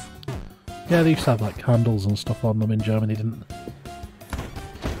laugh. Yeah, they used to have like candles and stuff on them in Germany, didn't they?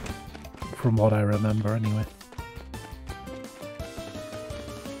 From what I remember anyway.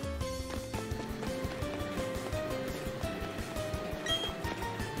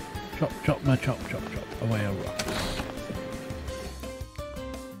 Chop chop my chop chop chop away our rocks.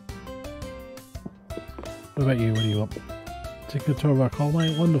 What about you? What do you want? Take a tour of our coal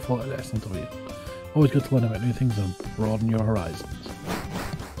mine. Wonderful. Excellent of you. Always good to learn about new things and broaden your horizons.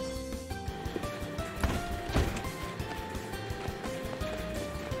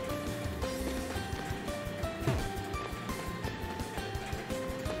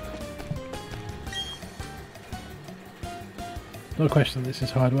 No question, this is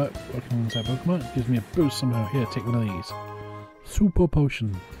hard work. Working alongside Pokemon it gives me a boost somehow. Here, take one of these. Super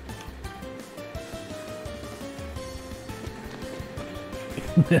potion.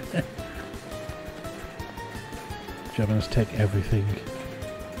 Germans take everything.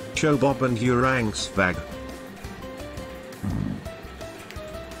 Show Bob and Urangsvag.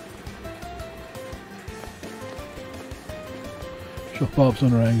 Show Bob's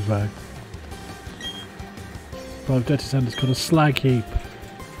on Urangsvag. Bob Dirty Sander's got a slag heap.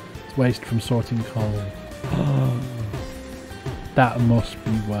 It's waste from sorting coal. That must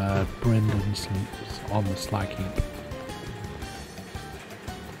be where Brendan sleeps, on the slag heap.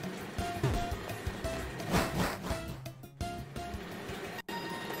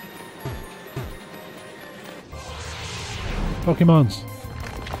 Pokemons!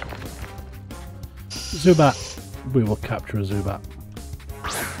 Zubat! We will capture a Zubat.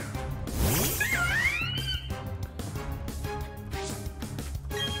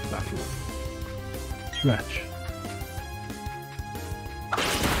 Battle. Stretch.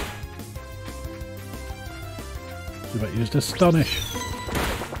 Zubat used Astonish.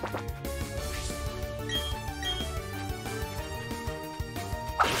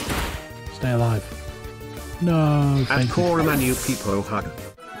 Stay alive. No, At Koromanu Pipo Hug.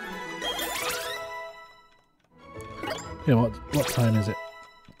 Yeah, what time is it?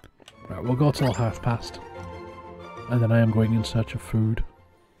 Right, we'll go till past. And then I am going in search of food.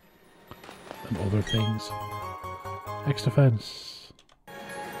 And other things. Extra fence.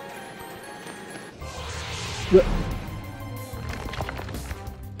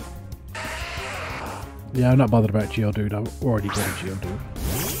 Yeah, I'm not bothered about Geodude. I've already got a Geodude.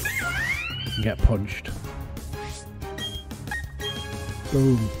 You can get punched.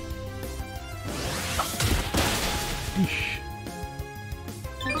 Boom. Eesh.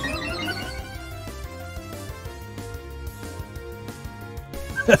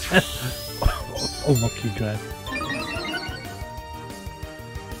 Unlucky Dread.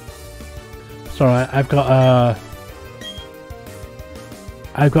 Sorry, I've got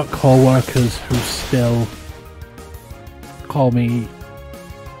co-workers who still call me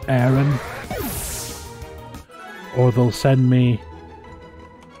Aaron, or they'll send me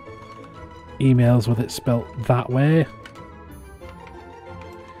emails with it spelt that way,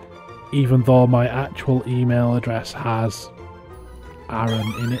 even though my actual email address has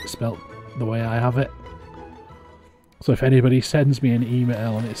Aaron in it spelt the way I have it. So if anybody sends me an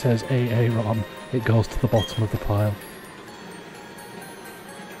email and it says Aaron, it goes to the bottom of the pile.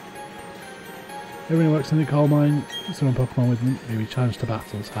 Everyone works in the coal mine, some Pokemon with me, maybe challenge to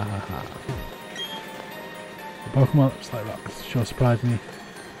battles, ha ha ha. The Pokemon looks like rocks, sure surprised me.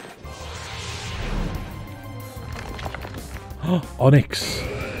 Onyx!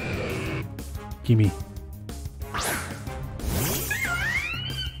 Gimme.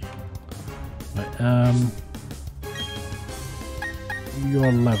 Right,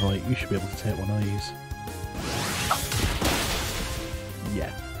 you're level 8, you should be able to take one of these.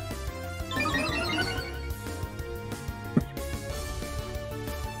 Yeah.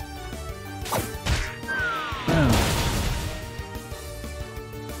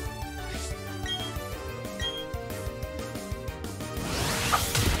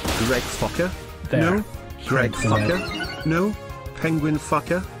 Greg fucker? There. No. Greg Strength away. fucker? No. Penguin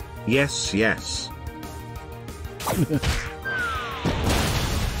fucker? Yes, yes.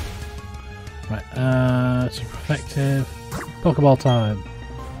 Right, super effective. Pokeball time.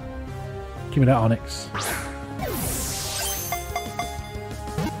 Give me that Onyx.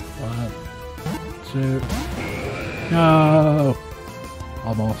 1, 2. No!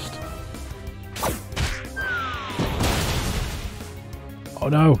 Almost. Oh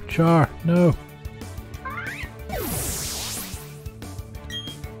no, Char, no!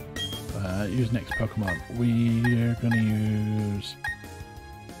 Use next Pokemon. We're gonna use...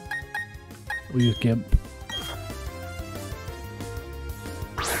 We'll use Gimp.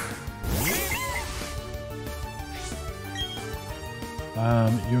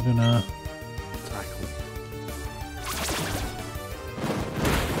 You're gonna tackle.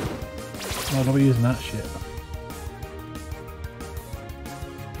 Oh, don't be using that shit.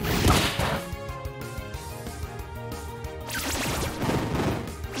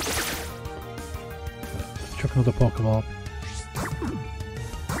 Let's chuck another Pokeball.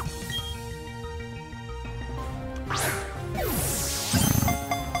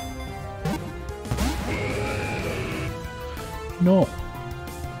 No.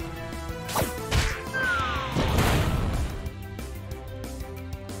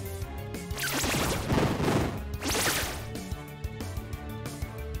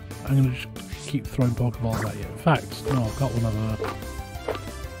 I'm going to just keep throwing Pokeballs at you. In fact, no, I've got one over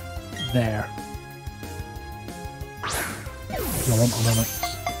there. I want an Onyx.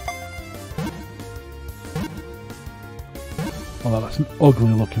 Oh, that's an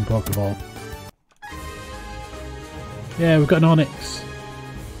ugly looking Pokeball. Yeah, we've got an Onyx.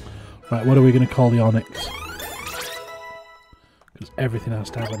 Right, what are we going to call the Onyx? Because everything has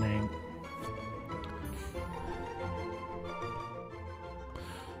to have a name.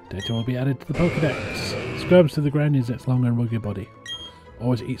 Data will be added to the Pokédex. Scrubs to the ground using its long and rugged body.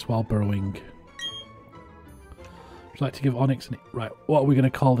 Always eats while burrowing. Would you like to give Onyx an... Right, what are we going to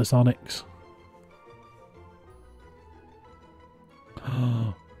call this Onyx?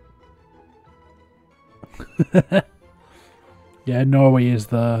 Yeah, Norway is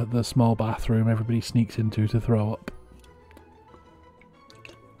the small bathroom everybody sneaks into to throw up.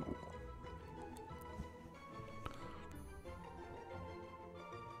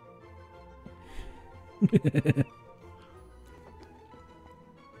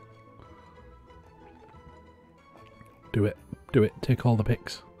 Do it. Do it. Take all the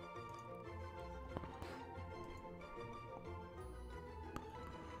pics.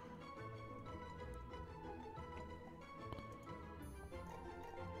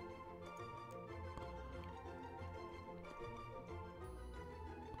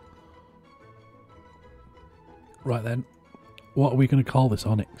 Right then, what are we going to call this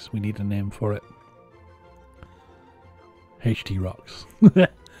Onyx? We need a name for it. HT Rocks.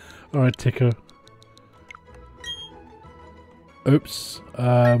 Or a ticker. Oops.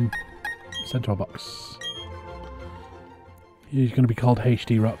 Central box. He's going to be called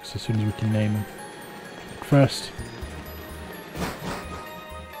HD Rocks as soon as we can name him. First,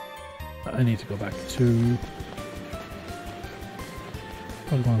 I need to go back to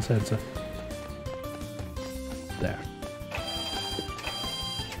Pokemon Center. There.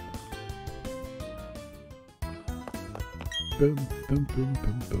 Boom, boom, boom,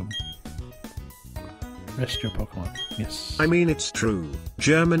 boom, boom. Rest your Pokemon. Yes. I mean, it's true.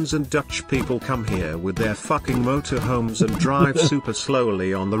 Germans and Dutch people come here with their fucking motorhomes and drive super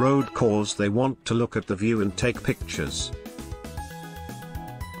slowly on the road cause they want to look at the view and take pictures.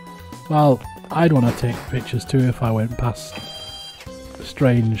 Well, I'd want to take pictures too if I went past a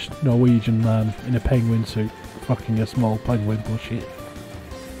strange Norwegian man in a penguin suit fucking a small penguin bullshit.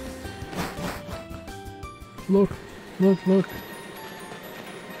 Look, look, look.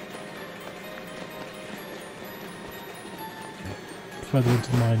 Further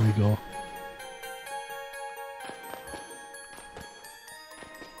into the mine we go.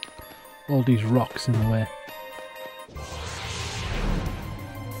 All these rocks in the way.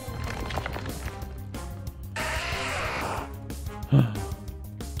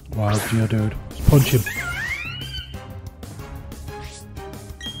 Wild Geodude. Let's punch him.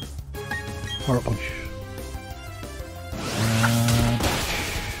 Power punch.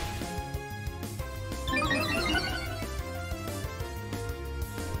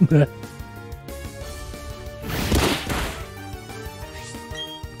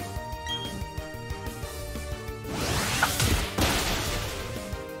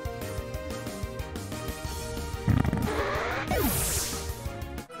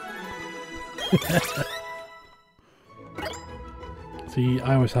 See,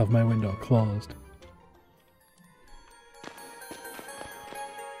 I always have my window closed.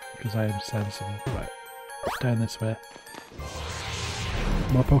 Because I am sensitive. Right, down this way.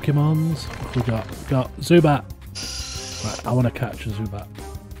 More Pokemons. What we got? We got Zubat. Right, I want to catch a Zubat.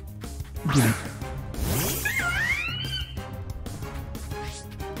 Gimme.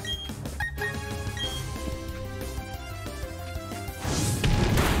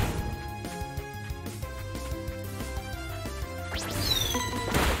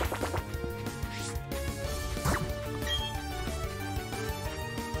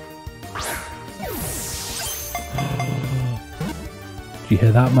 Do you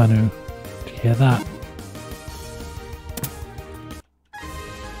hear that, Manu? Do you hear that?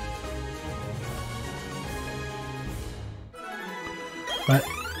 Right.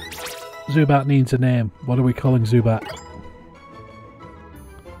 Zubat needs a name. What are we calling Zubat?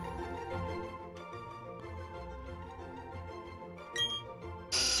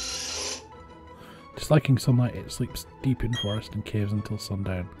 Disliking sunlight, it sleeps deep in forest and caves until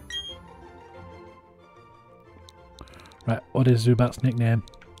sundown. Right, what is Zubat's nickname?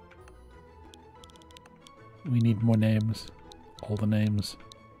 We need more names. All the names.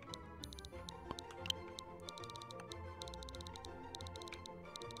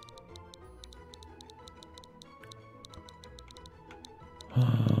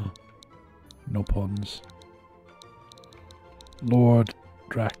 No puns. Lord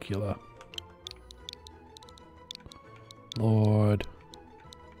Dracula. Lord.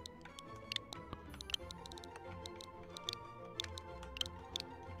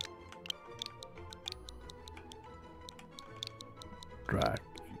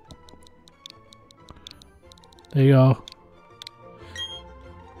 There you go.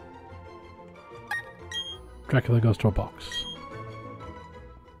 Dracula goes to a box.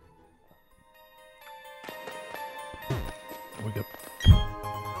 There we go.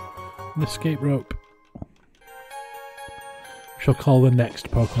 An escape rope. Shall call the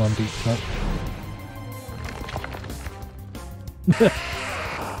next Pokemon Deep Threat.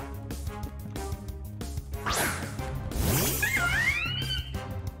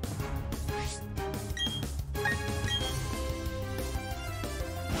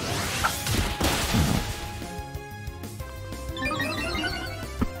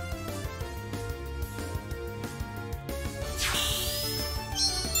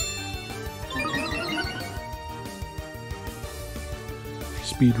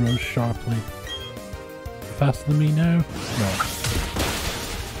 Speed rose sharply. Faster than me now? No.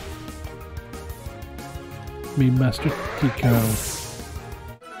 Me, Master Tico.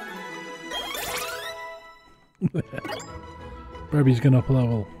 Burby's gone up a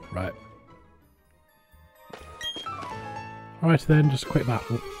level. Right. Alright then, just a quick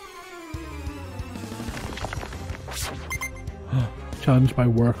battle. Challenged by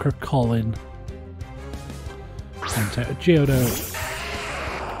worker Colin. Sent out a Geodude.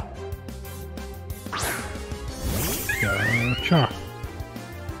 Gotcha.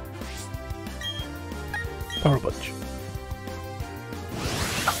 Power Punch.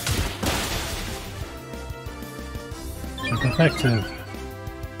 Super effective.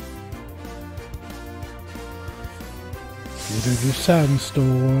 Geodude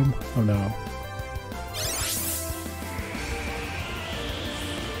Sandstorm. Oh no.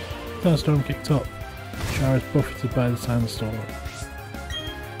 Sandstorm kicked up. Char is buffeted by the Sandstorm.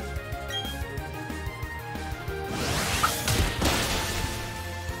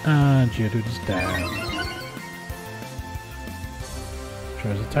 And Geodude is down.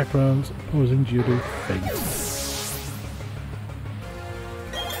 Char's attack rolls, opposing Geodude faints.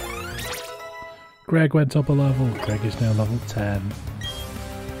 Greg went up a level. Greg is now level 10.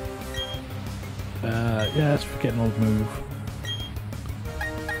 Yeah, let's forget an old move.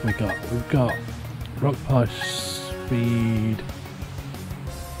 We've got Rock Polish, Speed,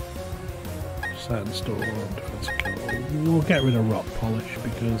 Sandstorm, Defense Kill. We'll get rid of Rock Polish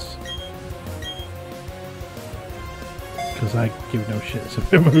because I give no shits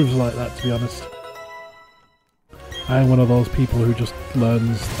about moves like that, to be honest. I'm one of those people who just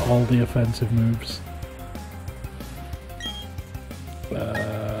learns all the offensive moves.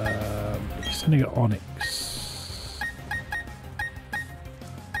 Sending it Onyx.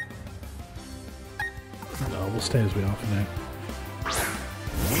 No, we'll stay as we are for now.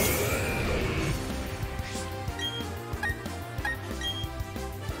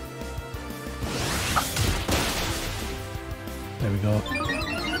 There we go.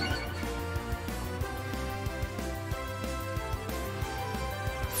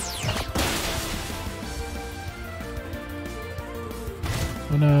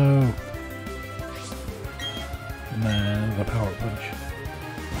 Oh no.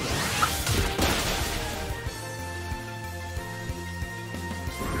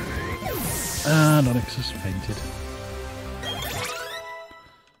 And Onyx has fainted.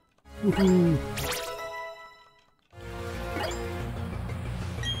 Woohoo!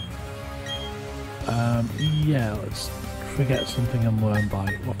 Yeah, let's forget something and learn by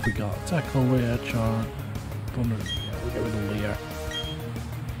what we got. Tackle, Leer, Charm, Thunder. Yeah, we'll go with the Leer.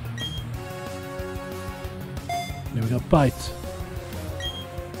 Then we got Bite.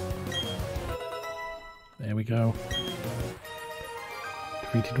 There we go.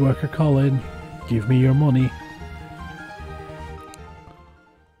 Defeated worker Colin. Give me your money.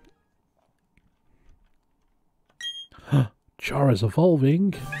 Char is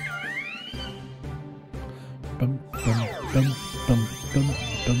evolving. Bum, bum, bum, bum, bum,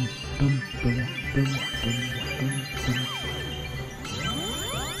 bum, bum, bum, bum, bum, bum.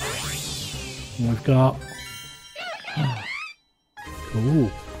 And we've got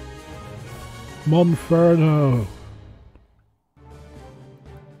cool Monferno.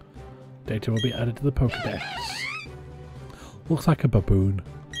 Data will be added to the Pokédex. Looks like a baboon.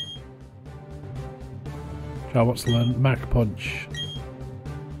 Char wants to learn Mach Punch.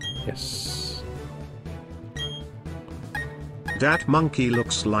 Yes. That monkey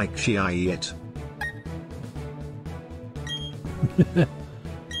looks like she it. Yeah,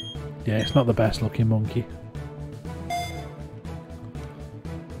 it's not the best looking monkey.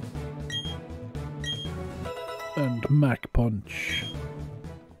 And Mach Punch.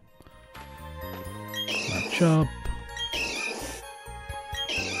 Match up.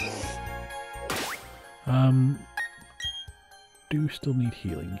 Do you still need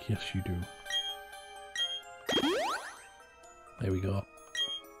healing? Yes, you do. There we go.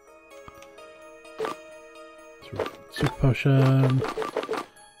 Super Potion.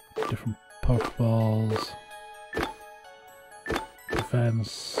 Different Pokeballs.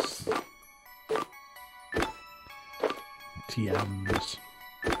 Defense. TMs.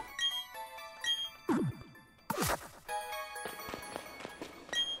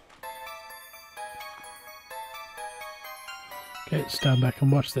 Okay, stand back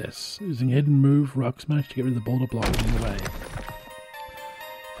and watch this. Using a hidden move, Rock Smash to get rid of the boulder blocking in the way.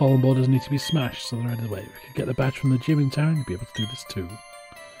 Fallen boulders need to be smashed so they're out of the way. If we could get the badge from the gym in town, you'd be able to do this too.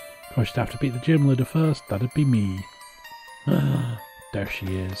 Of course, you'd have to beat the gym leader first. That'd be me. There she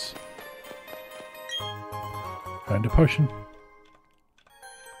is. Found a potion.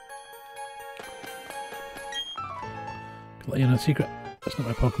 Let you know a secret. That's not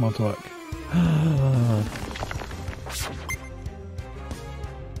my Pokemon to work.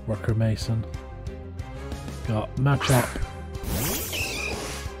 Worker Mason. Got Matchup.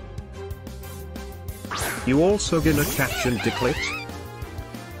 You also gonna catch and declit?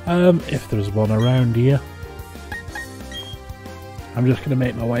 If there's one around here. I'm just gonna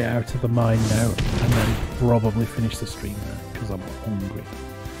make my way out of the mine now and then probably finish the stream there because I'm hungry.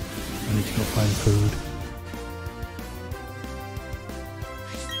 I need to go find food.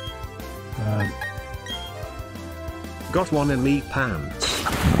 Got one in me pants.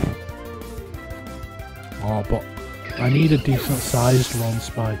 Oh, but I need a decent sized one,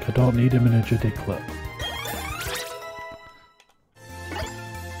 Spike. I don't need a miniature Diglett.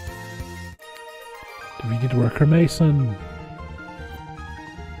 Defeated Worker Mason.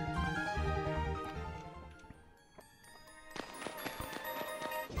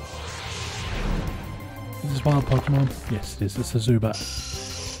 Is this wild Pokemon? Yes, it is. It's a Zubat.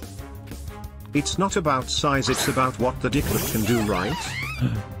 It's not about size, it's about what the Diglett can do, right?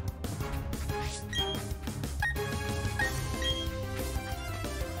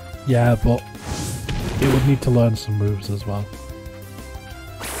 Yeah, but it would need to learn some moves as well.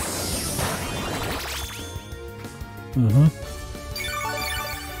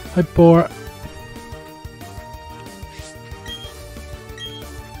 Hi, boar.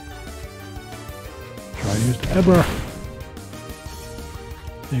 Try and use the Ember.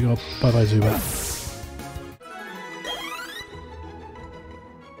 There you go. Bye bye, Zubat.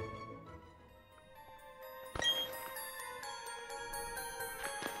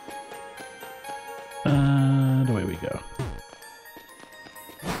 And away we go.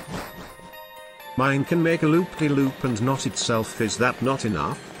 Mine can make a loop-de-loop and not itself, is that not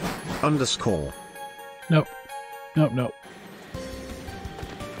enough? Underscore. Nope. Nope, nope.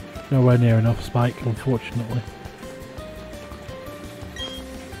 Nowhere near enough, Spike, unfortunately.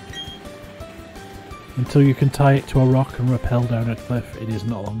 Until you can tie it to a rock and rappel down a cliff, it is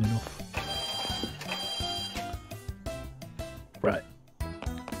not long enough. Right.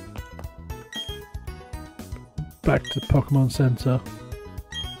 Back to the Pokemon Center.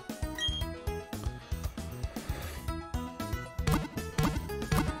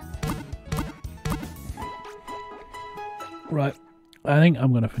 Right. I think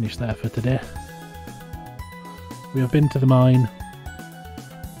I'm going to finish there for today. We have been to the mine.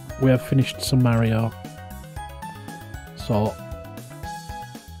 We have finished some Mario. So,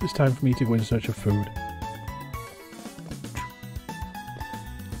 it's time for me to go in search of food.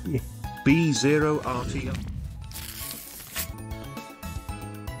 Yeah. B0RT.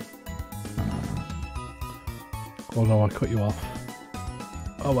 Oh no, I cut you off.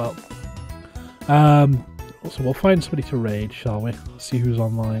 Oh well. So we'll find somebody to raid, shall we? See who's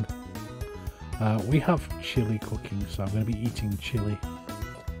online. We have chili cooking, so I'm going to be eating chili.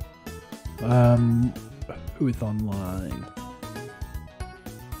 Who is online?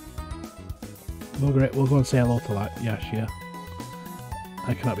 We'll go and say hello to that. Yeah, sure.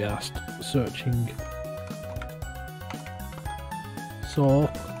 I cannot be asked. Searching.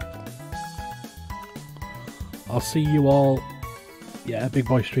 So, I'll see you all. Yeah, big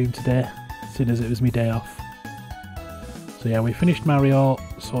boy stream today, seeing as it was my day off. So yeah, we finished Mario,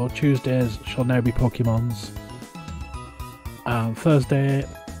 so Tuesdays shall now be Pokemons. Thursday,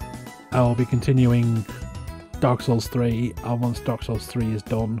 I will be continuing Dark Souls 3, and once Dark Souls 3 is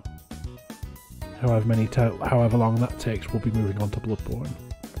done, however long that takes, we'll be moving on to Bloodborne.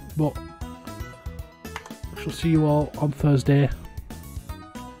 But, I shall see you all on Thursday.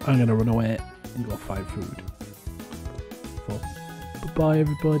 I'm going to run away and go find food. So, bye-bye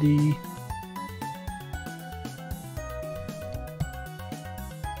everybody.